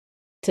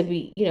to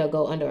be,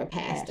 go under a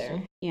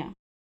pastor. Yeah.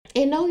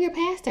 And know your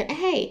pastor.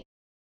 Hey,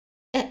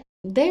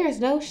 there is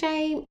no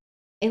shame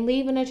in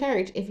leaving a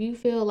church if you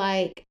feel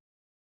like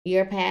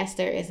your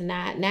pastor is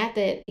not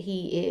that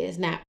he is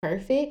not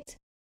perfect,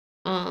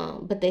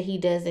 but that he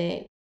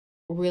doesn't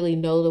really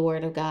know the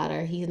word of God,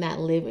 or he's not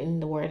living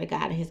the word of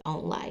God in his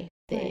own life.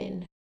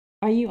 Then,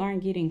 or you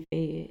aren't getting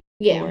fed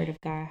the word of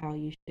God how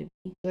you should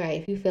be.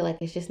 Right. If you feel like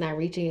it's just not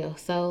reaching your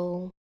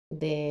soul,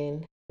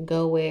 then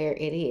go where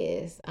it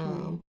is.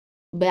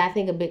 But I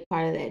think a big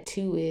part of that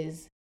too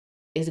is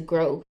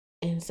growth.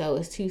 And so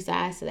it's two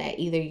sides to that.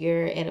 Either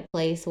you're at a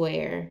place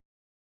where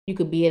you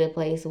could be at a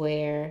place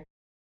where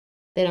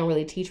they don't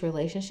really teach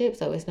relationships,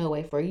 so it's no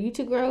way for you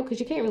to grow because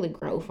you can't really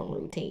grow from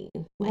routine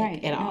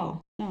at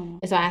all. No.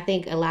 And so I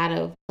think a lot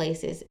of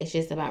places it's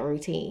just about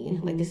routine.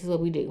 Mm-hmm. Like, this is what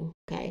we do.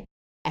 Okay,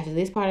 after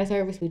this part of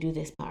service, we do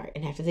this part,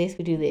 and after this,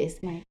 we do this,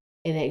 right.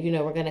 And that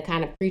we're gonna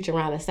kind of preach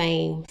around the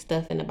same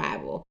stuff in the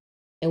Bible.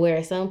 And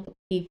whereas some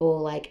people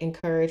like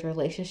encourage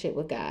relationship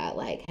with God,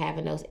 like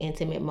having those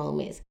intimate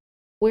moments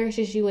where it's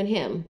just you and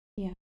Him.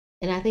 Yeah.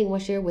 And I think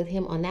once you're with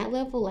Him on that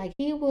level, like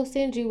He will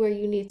send you where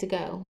you need to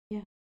go.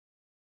 Yeah.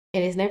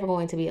 And it's never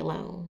going to be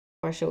alone,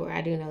 for sure.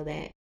 I do know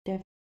that.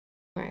 Definitely.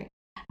 Right.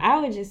 I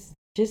would just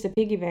to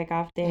piggyback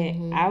off that,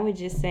 mm-hmm. I would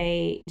just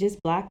say,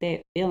 just block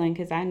that feeling,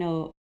 because I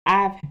know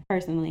I've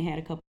personally had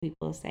a couple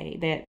people say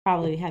that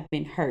probably have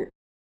been hurt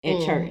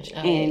at church,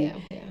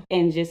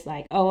 and just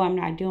like, oh, I'm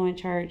not doing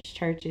church.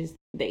 Churches,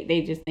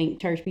 they just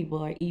think church people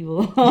are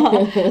evil,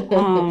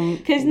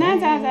 because 9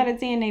 times out of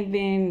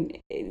 10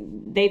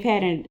 they've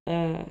had an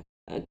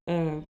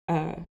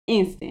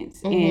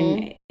instance,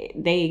 mm-hmm.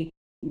 and they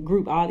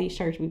group all these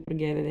church people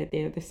together that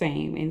they're the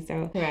same, and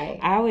so right.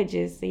 I would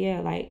just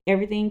like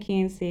everything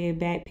Ken said,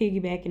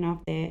 piggybacking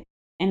off that,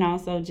 and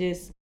also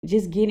just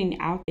getting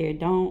out there.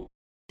 Don't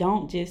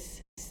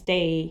just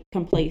stay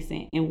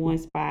complacent in one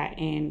spot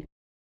and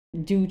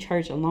do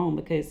church alone,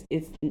 because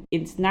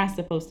it's not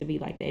supposed to be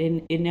like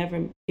that.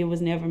 It was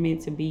never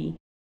meant to be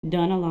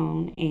done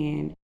alone.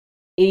 And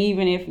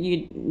even if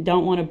you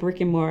don't want a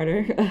brick and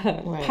mortar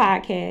right.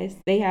 podcast,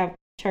 they have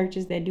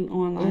churches that do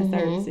online mm-hmm.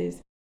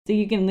 services, so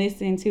you can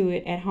listen to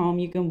it at home.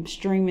 You can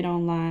stream it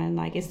online.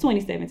 Like, it's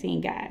 2017,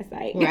 guys.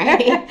 Like,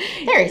 right.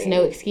 There is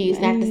no excuse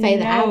not to say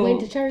that I went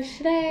to church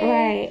today.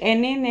 Right.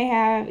 And then they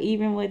have,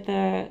 even with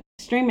the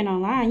streaming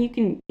online, you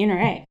can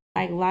interact.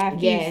 Like, live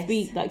feed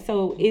speak, like,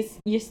 so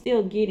you're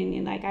still getting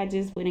it. Like, I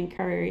just would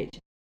encourage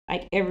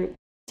like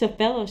to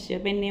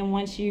fellowship, and then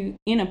once you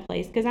in a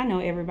place, because I know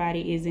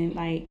everybody isn't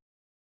like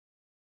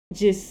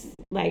just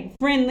like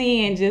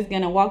friendly and just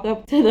gonna walk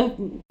up to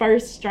the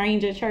first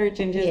stranger church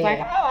and just like,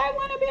 oh, I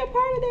want to be a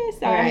part of this.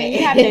 So right. I mean,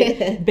 you have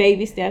to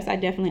baby steps. I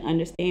definitely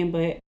understand,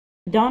 but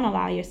don't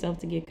allow yourself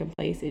to get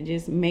complacent.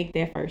 Just make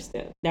that first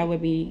step. That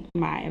would be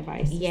my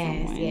advice to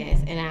someone.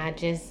 Yes. And I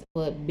just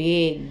would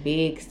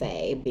big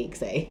say,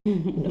 you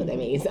know what that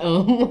means.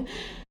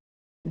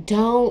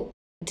 Don't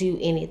do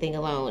anything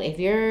alone. If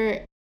you're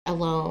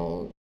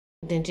alone,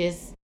 then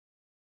just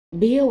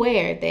be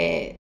aware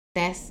that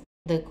that's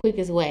the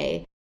quickest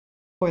way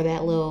for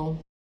that little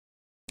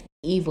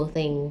evil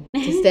thing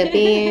to step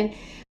in.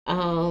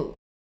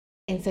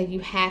 And so you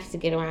have to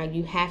get around.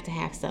 You have to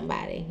have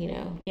somebody,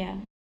 Yeah.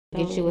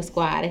 Get you a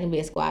squad. It can be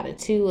a squad of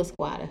 2, a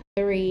squad of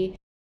 3.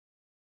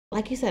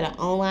 Like you said, an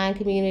online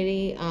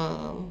community,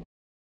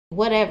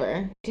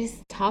 whatever.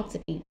 Just talk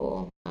to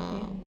people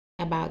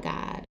about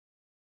God,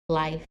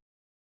 life,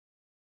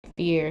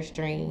 fears,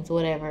 dreams,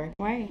 whatever.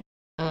 Right.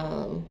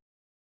 And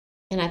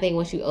I think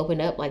once you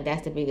open up, like,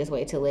 that's the biggest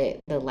way to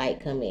let the light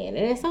come in.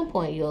 And at some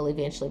point, you'll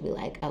eventually be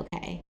like,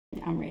 okay,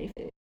 I'm ready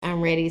for it.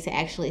 I'm ready to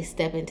actually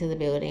step into the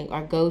building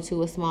or go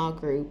to a small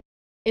group.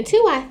 And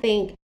 2, I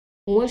think,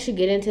 once you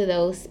get into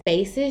those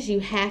spaces, you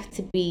have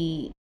to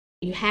be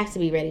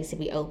ready to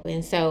be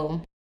open.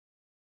 So,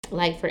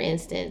 like, for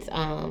instance,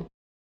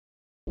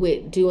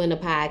 with doing a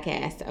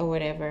podcast or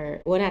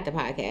whatever, well, not the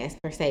podcast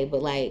per se,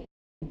 but like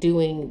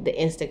doing the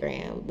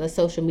Instagram, the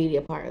social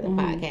media part of the mm-hmm.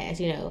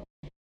 podcast,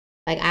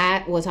 like,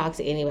 I will talk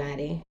to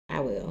anybody.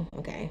 I will.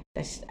 Okay.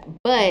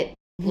 But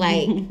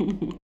like,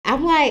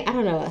 I'm like, I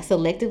don't know,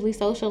 selectively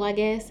social, I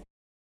guess.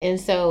 And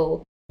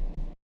so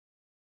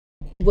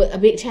what a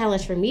big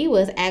challenge for me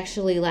was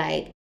actually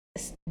like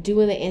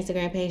doing the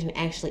Instagram page and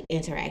actually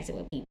interacting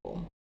with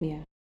people. Yeah,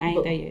 I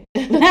ain't there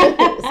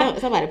yet.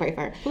 Somebody pray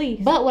for her, please.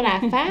 But what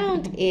I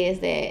found is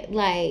that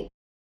like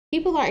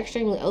people are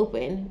extremely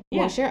open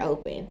once you're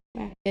open,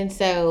 and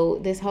so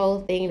this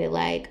whole thing that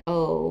like,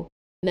 oh,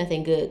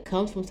 nothing good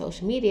comes from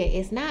social media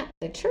is not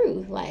the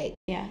truth. Like,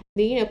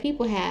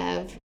 people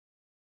have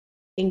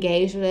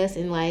engaged with us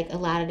in like a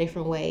lot of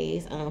different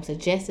ways,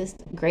 suggested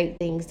great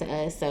things to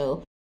us,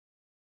 so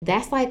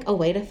that's like a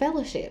way to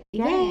fellowship.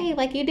 Right. Yay,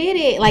 like you did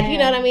it. Like, you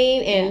know what I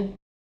mean? And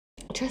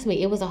trust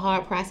me, it was a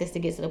hard process to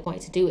get to the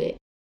point to do it.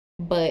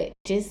 But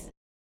just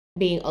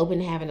being open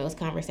to having those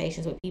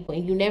conversations with people.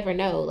 And you never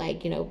know.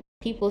 Like,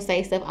 people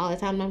say stuff all the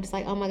time. And I'm just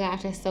like, oh my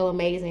gosh, that's so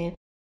amazing.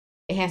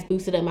 It has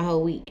boosted up my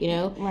whole week,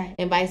 Right.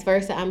 And vice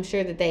versa. I'm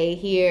sure that they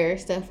hear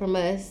stuff from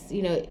us,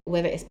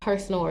 whether it's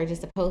personal or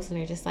just a post, and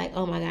they're just like,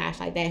 oh my gosh,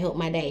 like that helped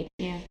my day.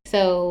 Yeah.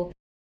 So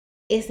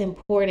it's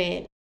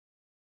important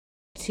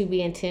to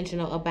be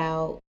intentional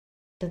about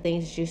the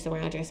things that you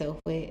surround yourself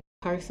with,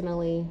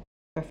 personally,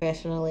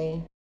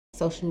 professionally,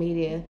 social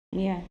media,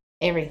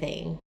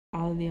 everything,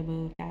 all of the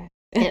above, guys.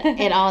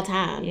 at all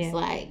times.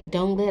 Like,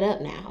 don't let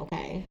up now,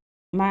 okay?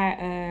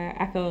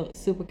 I felt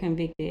super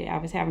convicted. I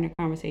was having a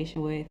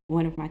conversation with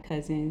one of my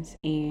cousins,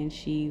 and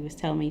she was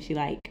telling me she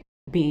like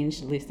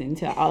binge listened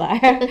to all our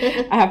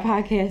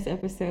podcast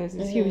episodes,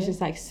 and she was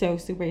just like so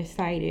super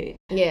excited.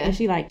 Yeah. And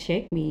she like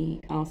checked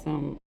me on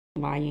some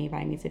why you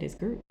invite me to this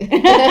group?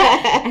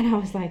 And I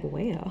was like,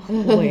 well,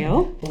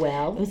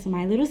 it was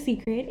my little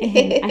secret,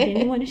 and I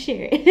didn't want to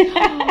share it.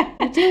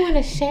 You didn't want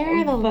to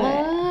share the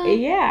love?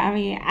 Yeah, I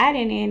mean, I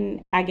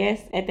didn't, I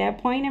guess at that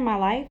point in my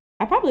life,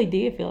 I probably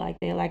did feel like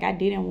that. Like, I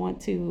didn't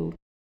want to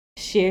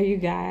share you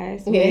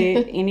guys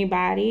with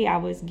anybody. I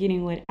was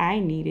getting what I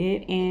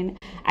needed. And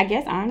I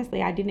guess,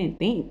 honestly, I didn't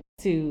think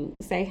to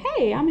say,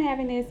 hey, I'm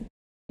having this,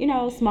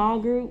 small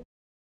group.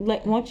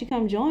 Won't you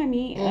come join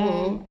me?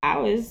 I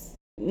was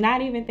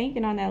not even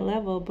thinking on that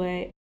level,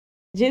 but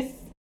just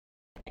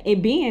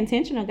it being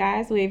intentional,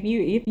 guys. So if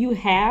you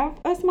have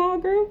a small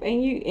group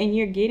and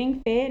you're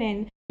getting fed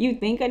and you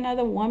think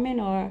another woman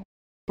or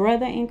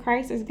brother in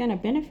Christ is gonna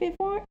benefit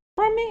from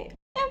it,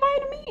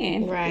 invite them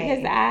in. Right.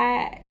 Because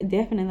I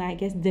definitely, I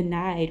guess,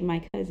 denied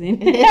my cousin.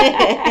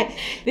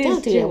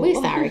 Don't do that.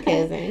 We're sorry,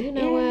 cousin. You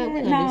know what?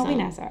 We're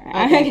not sorry.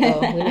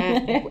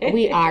 Okay,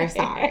 we are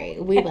sorry.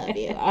 We love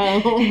you.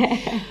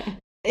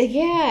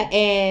 Yeah,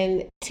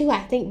 and two,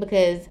 I think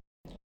because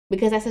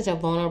that's such a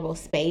vulnerable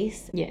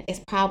space, it's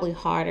probably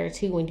harder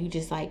too when you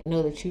just like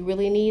know that you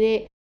really need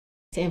it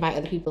to invite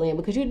other people in,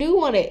 because you do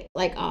want it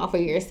like all for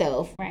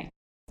yourself. Right.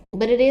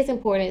 But it is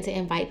important to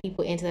invite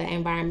people into that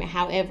environment.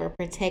 However,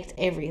 protect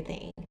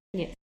everything.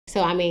 Yes.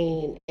 So, I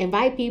mean,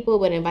 invite people,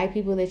 but invite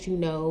people that you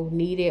know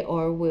need it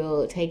or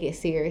will take it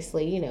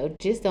seriously.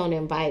 Just don't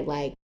invite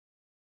like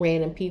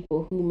random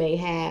people who may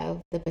have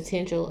the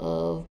potential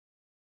of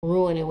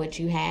ruining what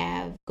you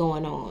have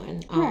going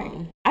on.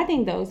 Right. I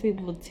think those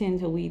people tend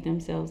to weed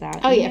themselves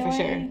out. Oh, yeah, for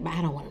sure. But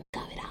I don't want them to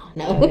come at all.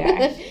 No.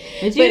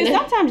 But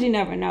sometimes you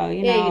never know,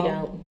 Yeah, you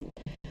don't.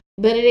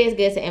 But it is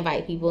good to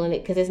invite people in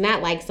it, because it's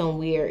not like some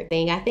weird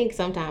thing. I think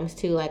sometimes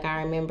too, like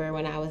I remember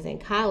when I was in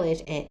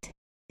college at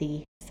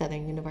the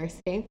Southern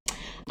University.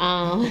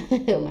 Oh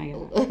my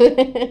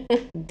God.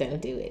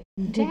 Don't do it.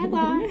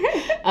 Jaguar.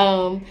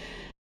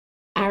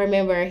 I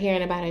remember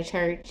hearing about a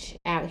church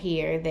out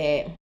here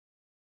that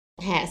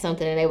had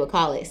something, and they would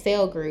call it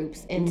cell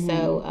groups. And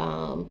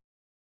so,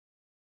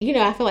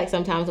 I feel like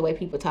sometimes the way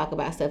people talk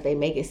about stuff, they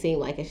make it seem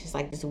like it's just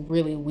like this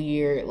really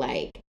weird,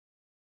 like,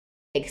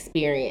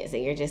 experience,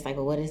 and you're just like,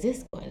 well, what is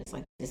this going? It's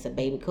like, this a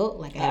baby cult?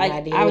 Like, I have no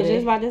idea. I was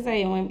just about to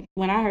say,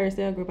 when I heard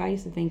cell group, I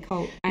used to think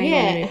cult.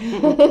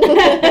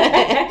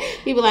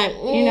 People like,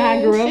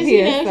 I grew up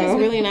here, so. It's just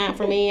really not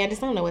for me. I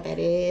just don't know what that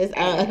is.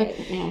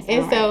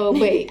 And so,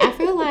 but I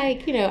feel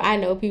like, I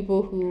know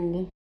people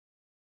who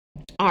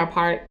are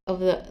part of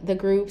the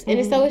groups,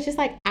 and so it's just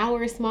like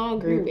our small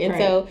group. And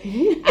so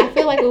I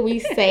feel like when we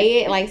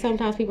say it, like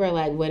sometimes people are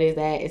like, what is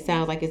that? It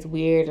sounds like it's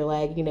weird, or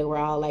like, we're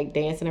all like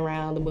dancing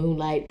around the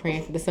moonlight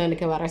praying for the sun to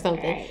come out or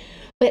something. Right.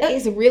 But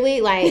it's really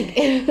like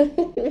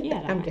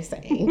I'm just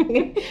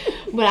saying.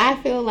 But I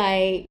feel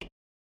like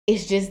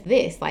it's just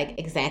this, like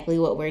exactly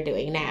what we're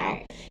doing now.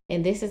 Right.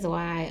 And this is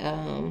why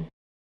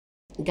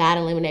God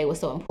and Lemonade was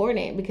so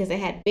important, because it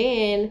had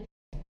been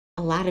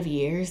a lot of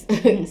years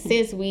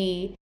since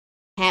we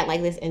had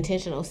like this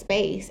intentional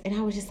space, and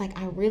I was just like,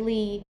 I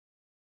really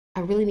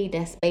need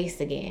that space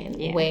again,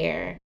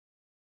 where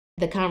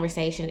the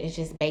conversation is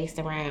just based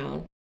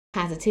around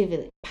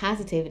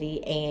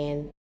positivity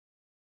and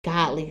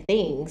godly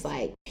things,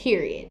 like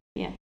period.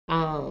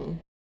 And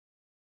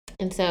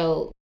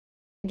so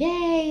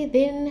yay,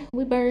 then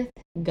we birthed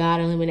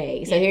God and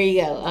Lemonade. So here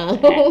you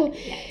go.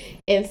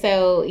 And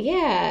so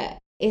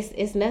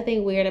It's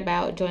nothing weird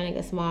about joining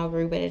a small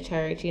group at a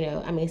church.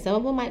 I mean, some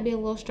of them might be a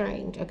little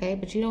strange, okay?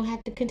 But you don't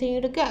have to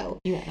continue to go.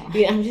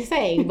 I'm just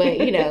saying. But,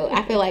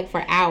 I feel like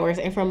for hours,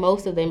 and for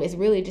most of them, it's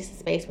really just a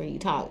space where you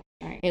talk.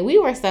 Right. And we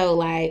were so,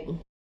 like,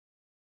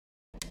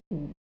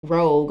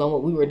 rogue on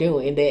what we were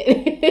doing that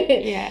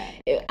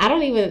I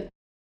don't even...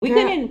 We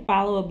couldn't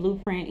follow a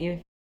blueprint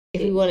if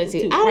we wanted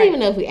to. I don't even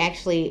know if we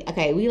actually...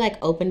 Okay, we, like,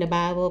 opened the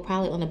Bible,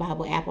 probably on the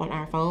Bible app on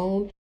our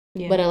phone.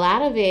 Yeah. But a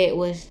lot of it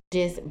was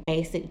just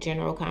basic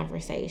general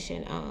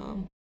conversation.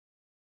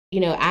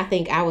 I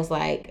think I was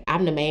like,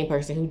 I'm the main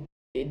person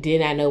who did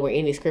not know where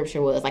any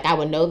scripture was. Like, I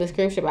would know the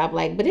scripture, but I'm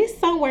like, but it's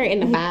somewhere in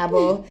the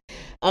Bible.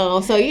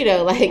 That's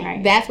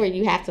where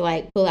you have to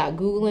like pull out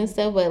Google and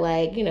stuff. But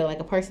like, like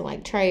a person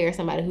like Trey or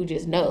somebody who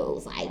just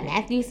knows, like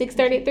Matthew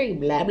 6:33,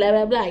 blah blah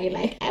blah blah. You're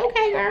like,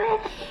 okay, girl.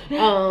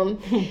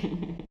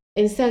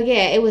 And so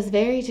it was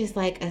very just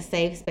like a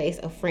safe space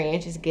of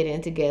friends just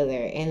getting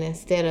together, and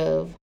instead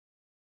of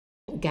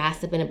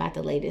gossiping about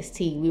the latest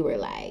tea, we were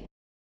like,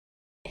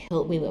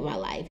 help me with my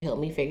life, help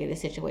me figure the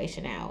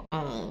situation out.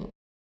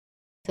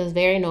 So it's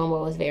very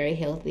normal, it was very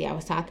healthy. I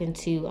was talking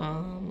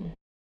to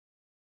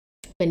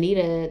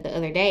Benita the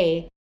other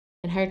day,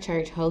 and her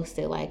church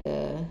hosted like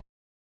a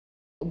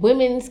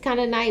women's kind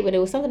of night, but it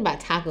was something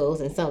about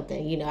tacos and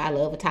something. I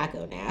love a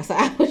taco now, so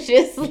I was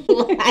just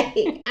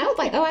like, oh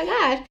my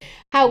gosh,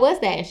 how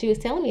was that? And she was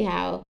telling me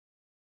how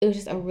it was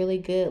just a really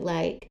good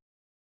like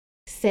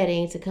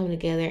setting to come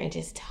together and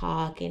just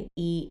talk and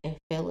eat and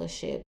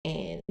fellowship,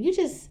 and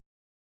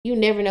you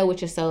never know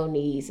what your soul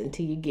needs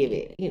until you give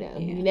it. You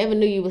never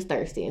knew you was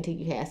thirsty until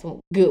you had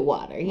some good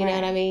water. You know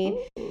what I mean?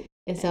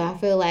 And so I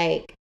feel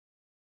like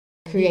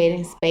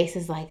creating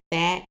spaces like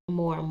that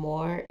more and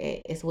more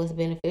is what's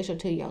beneficial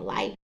to your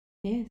life.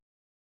 Yes.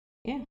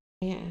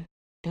 Yeah.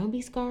 Don't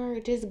be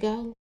scared. Just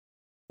go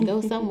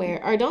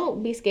somewhere. Or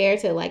don't be scared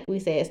to, like we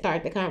said,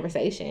 start the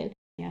conversation.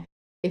 Yeah.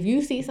 If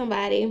you see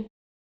somebody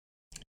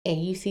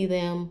and you see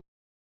them,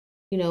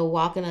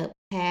 walking a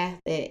path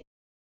that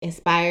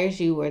inspires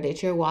you or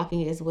that you're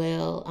walking as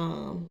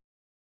well,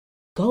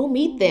 go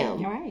meet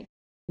them. All right.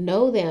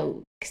 Know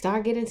them.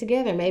 Start getting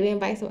together. Maybe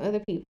invite some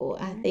other people.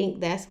 I think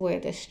that's where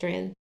the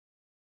strength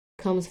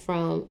comes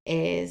from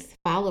as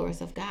followers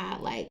of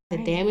God. Like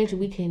the damage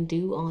we can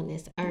do on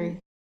this earth,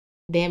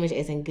 damage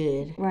isn't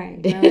good.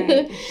 Right.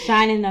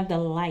 Shining of the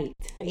light.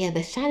 Yeah,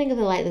 the shining of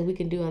the light that we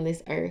can do on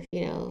this earth,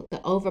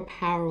 the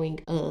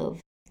overpowering of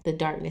the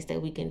darkness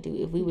that we can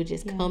do. If we would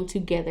just come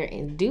together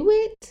and do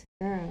it.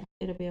 Girl,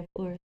 it'll be a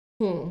force.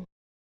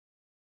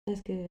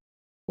 That's good.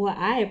 Well,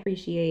 I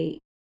appreciate,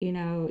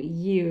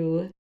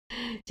 you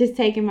just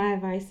taking my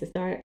advice to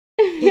start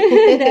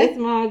that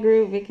small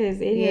group because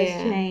it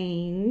has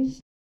changed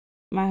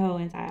my whole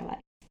entire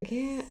life.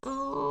 Yeah.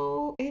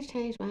 Oh, it's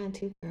changed mine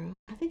too, girl.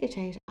 I think it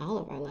changed all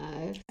of our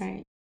lives.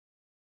 Right.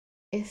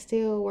 It's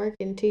still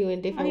working too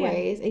in different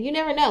ways. And you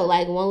never know,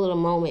 like one little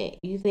moment,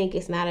 you think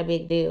it's not a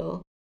big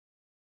deal.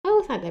 Oh,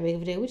 it's not that big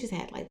of a deal. We just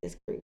had like this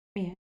group.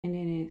 Yeah. And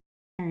then it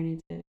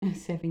turned into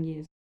 7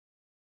 years.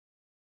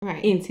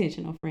 Right.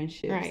 Intentional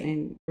friendships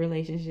and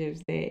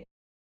relationships that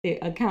they're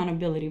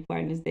accountability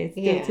partners that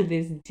still to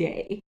this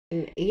day.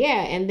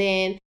 Yeah. And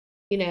then,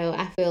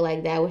 I feel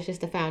like that was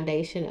just the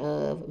foundation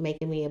of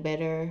making me a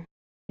better,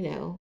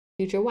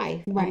 future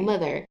wife, a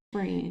mother,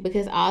 friend,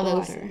 because all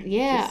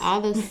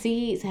those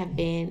seeds have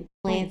been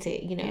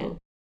planted,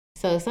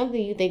 So something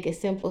you think is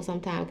simple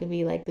sometimes can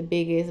be like the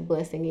biggest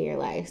blessing in your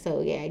life.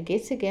 So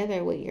get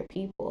together with your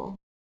people,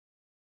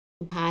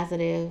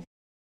 positive,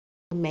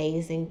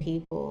 amazing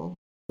people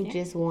who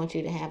just want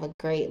you to have a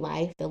great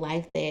life, the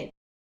life that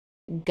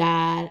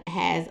God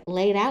has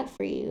laid out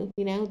for you.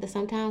 That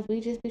sometimes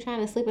we just be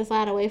trying to slip and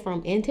slide away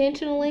from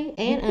intentionally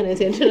and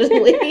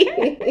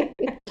unintentionally.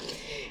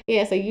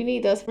 So you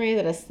need those friends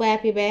that'll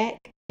slap you back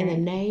in the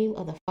name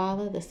of the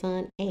Father, the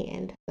Son,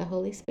 and the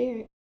Holy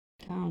Spirit.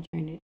 I don't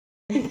train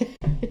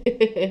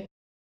it.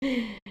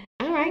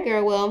 All right,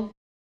 girl. Well,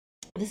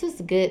 this was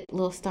a good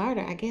little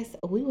starter. I guess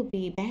we will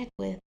be back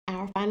with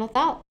our final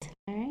thought.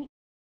 All right.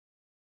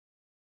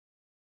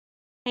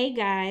 Hey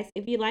guys,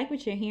 if you like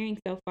what you're hearing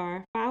so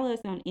far, follow us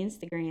on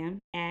Instagram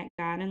at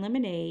God and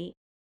Lemonade,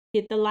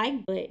 hit the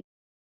like button,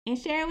 and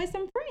share it with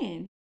some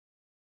friends.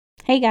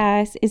 Hey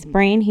guys, it's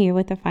Brain here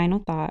with a final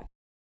thought.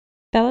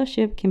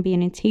 Fellowship can be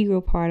an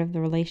integral part of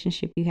the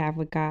relationship you have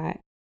with God.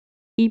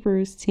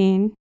 Hebrews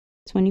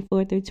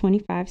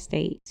 10:24-25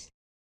 states,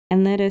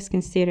 and let us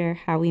consider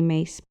how we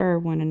may spur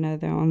one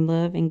another on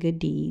love and good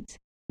deeds,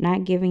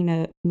 not giving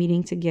up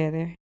meeting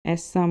together,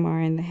 as some are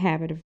in the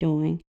habit of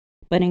doing,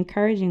 but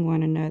encouraging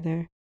one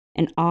another,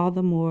 and all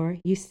the more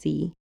you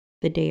see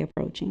the day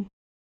approaching.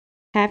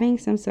 Having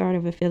some sort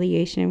of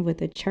affiliation with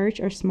a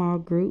church or small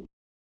group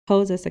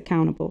holds us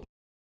accountable.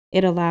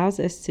 It allows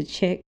us to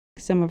check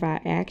some of our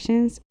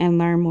actions and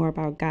learn more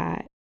about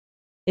God.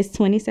 It's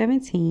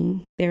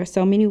 2017. There are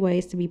so many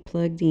ways to be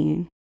plugged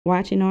in,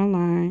 watching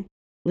online,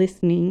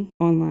 listening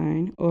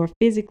online, or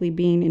physically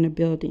being in a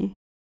building.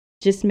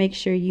 Just make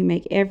sure you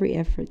make every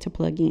effort to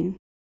plug in.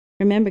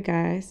 Remember,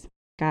 guys,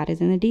 God is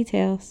in the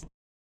details.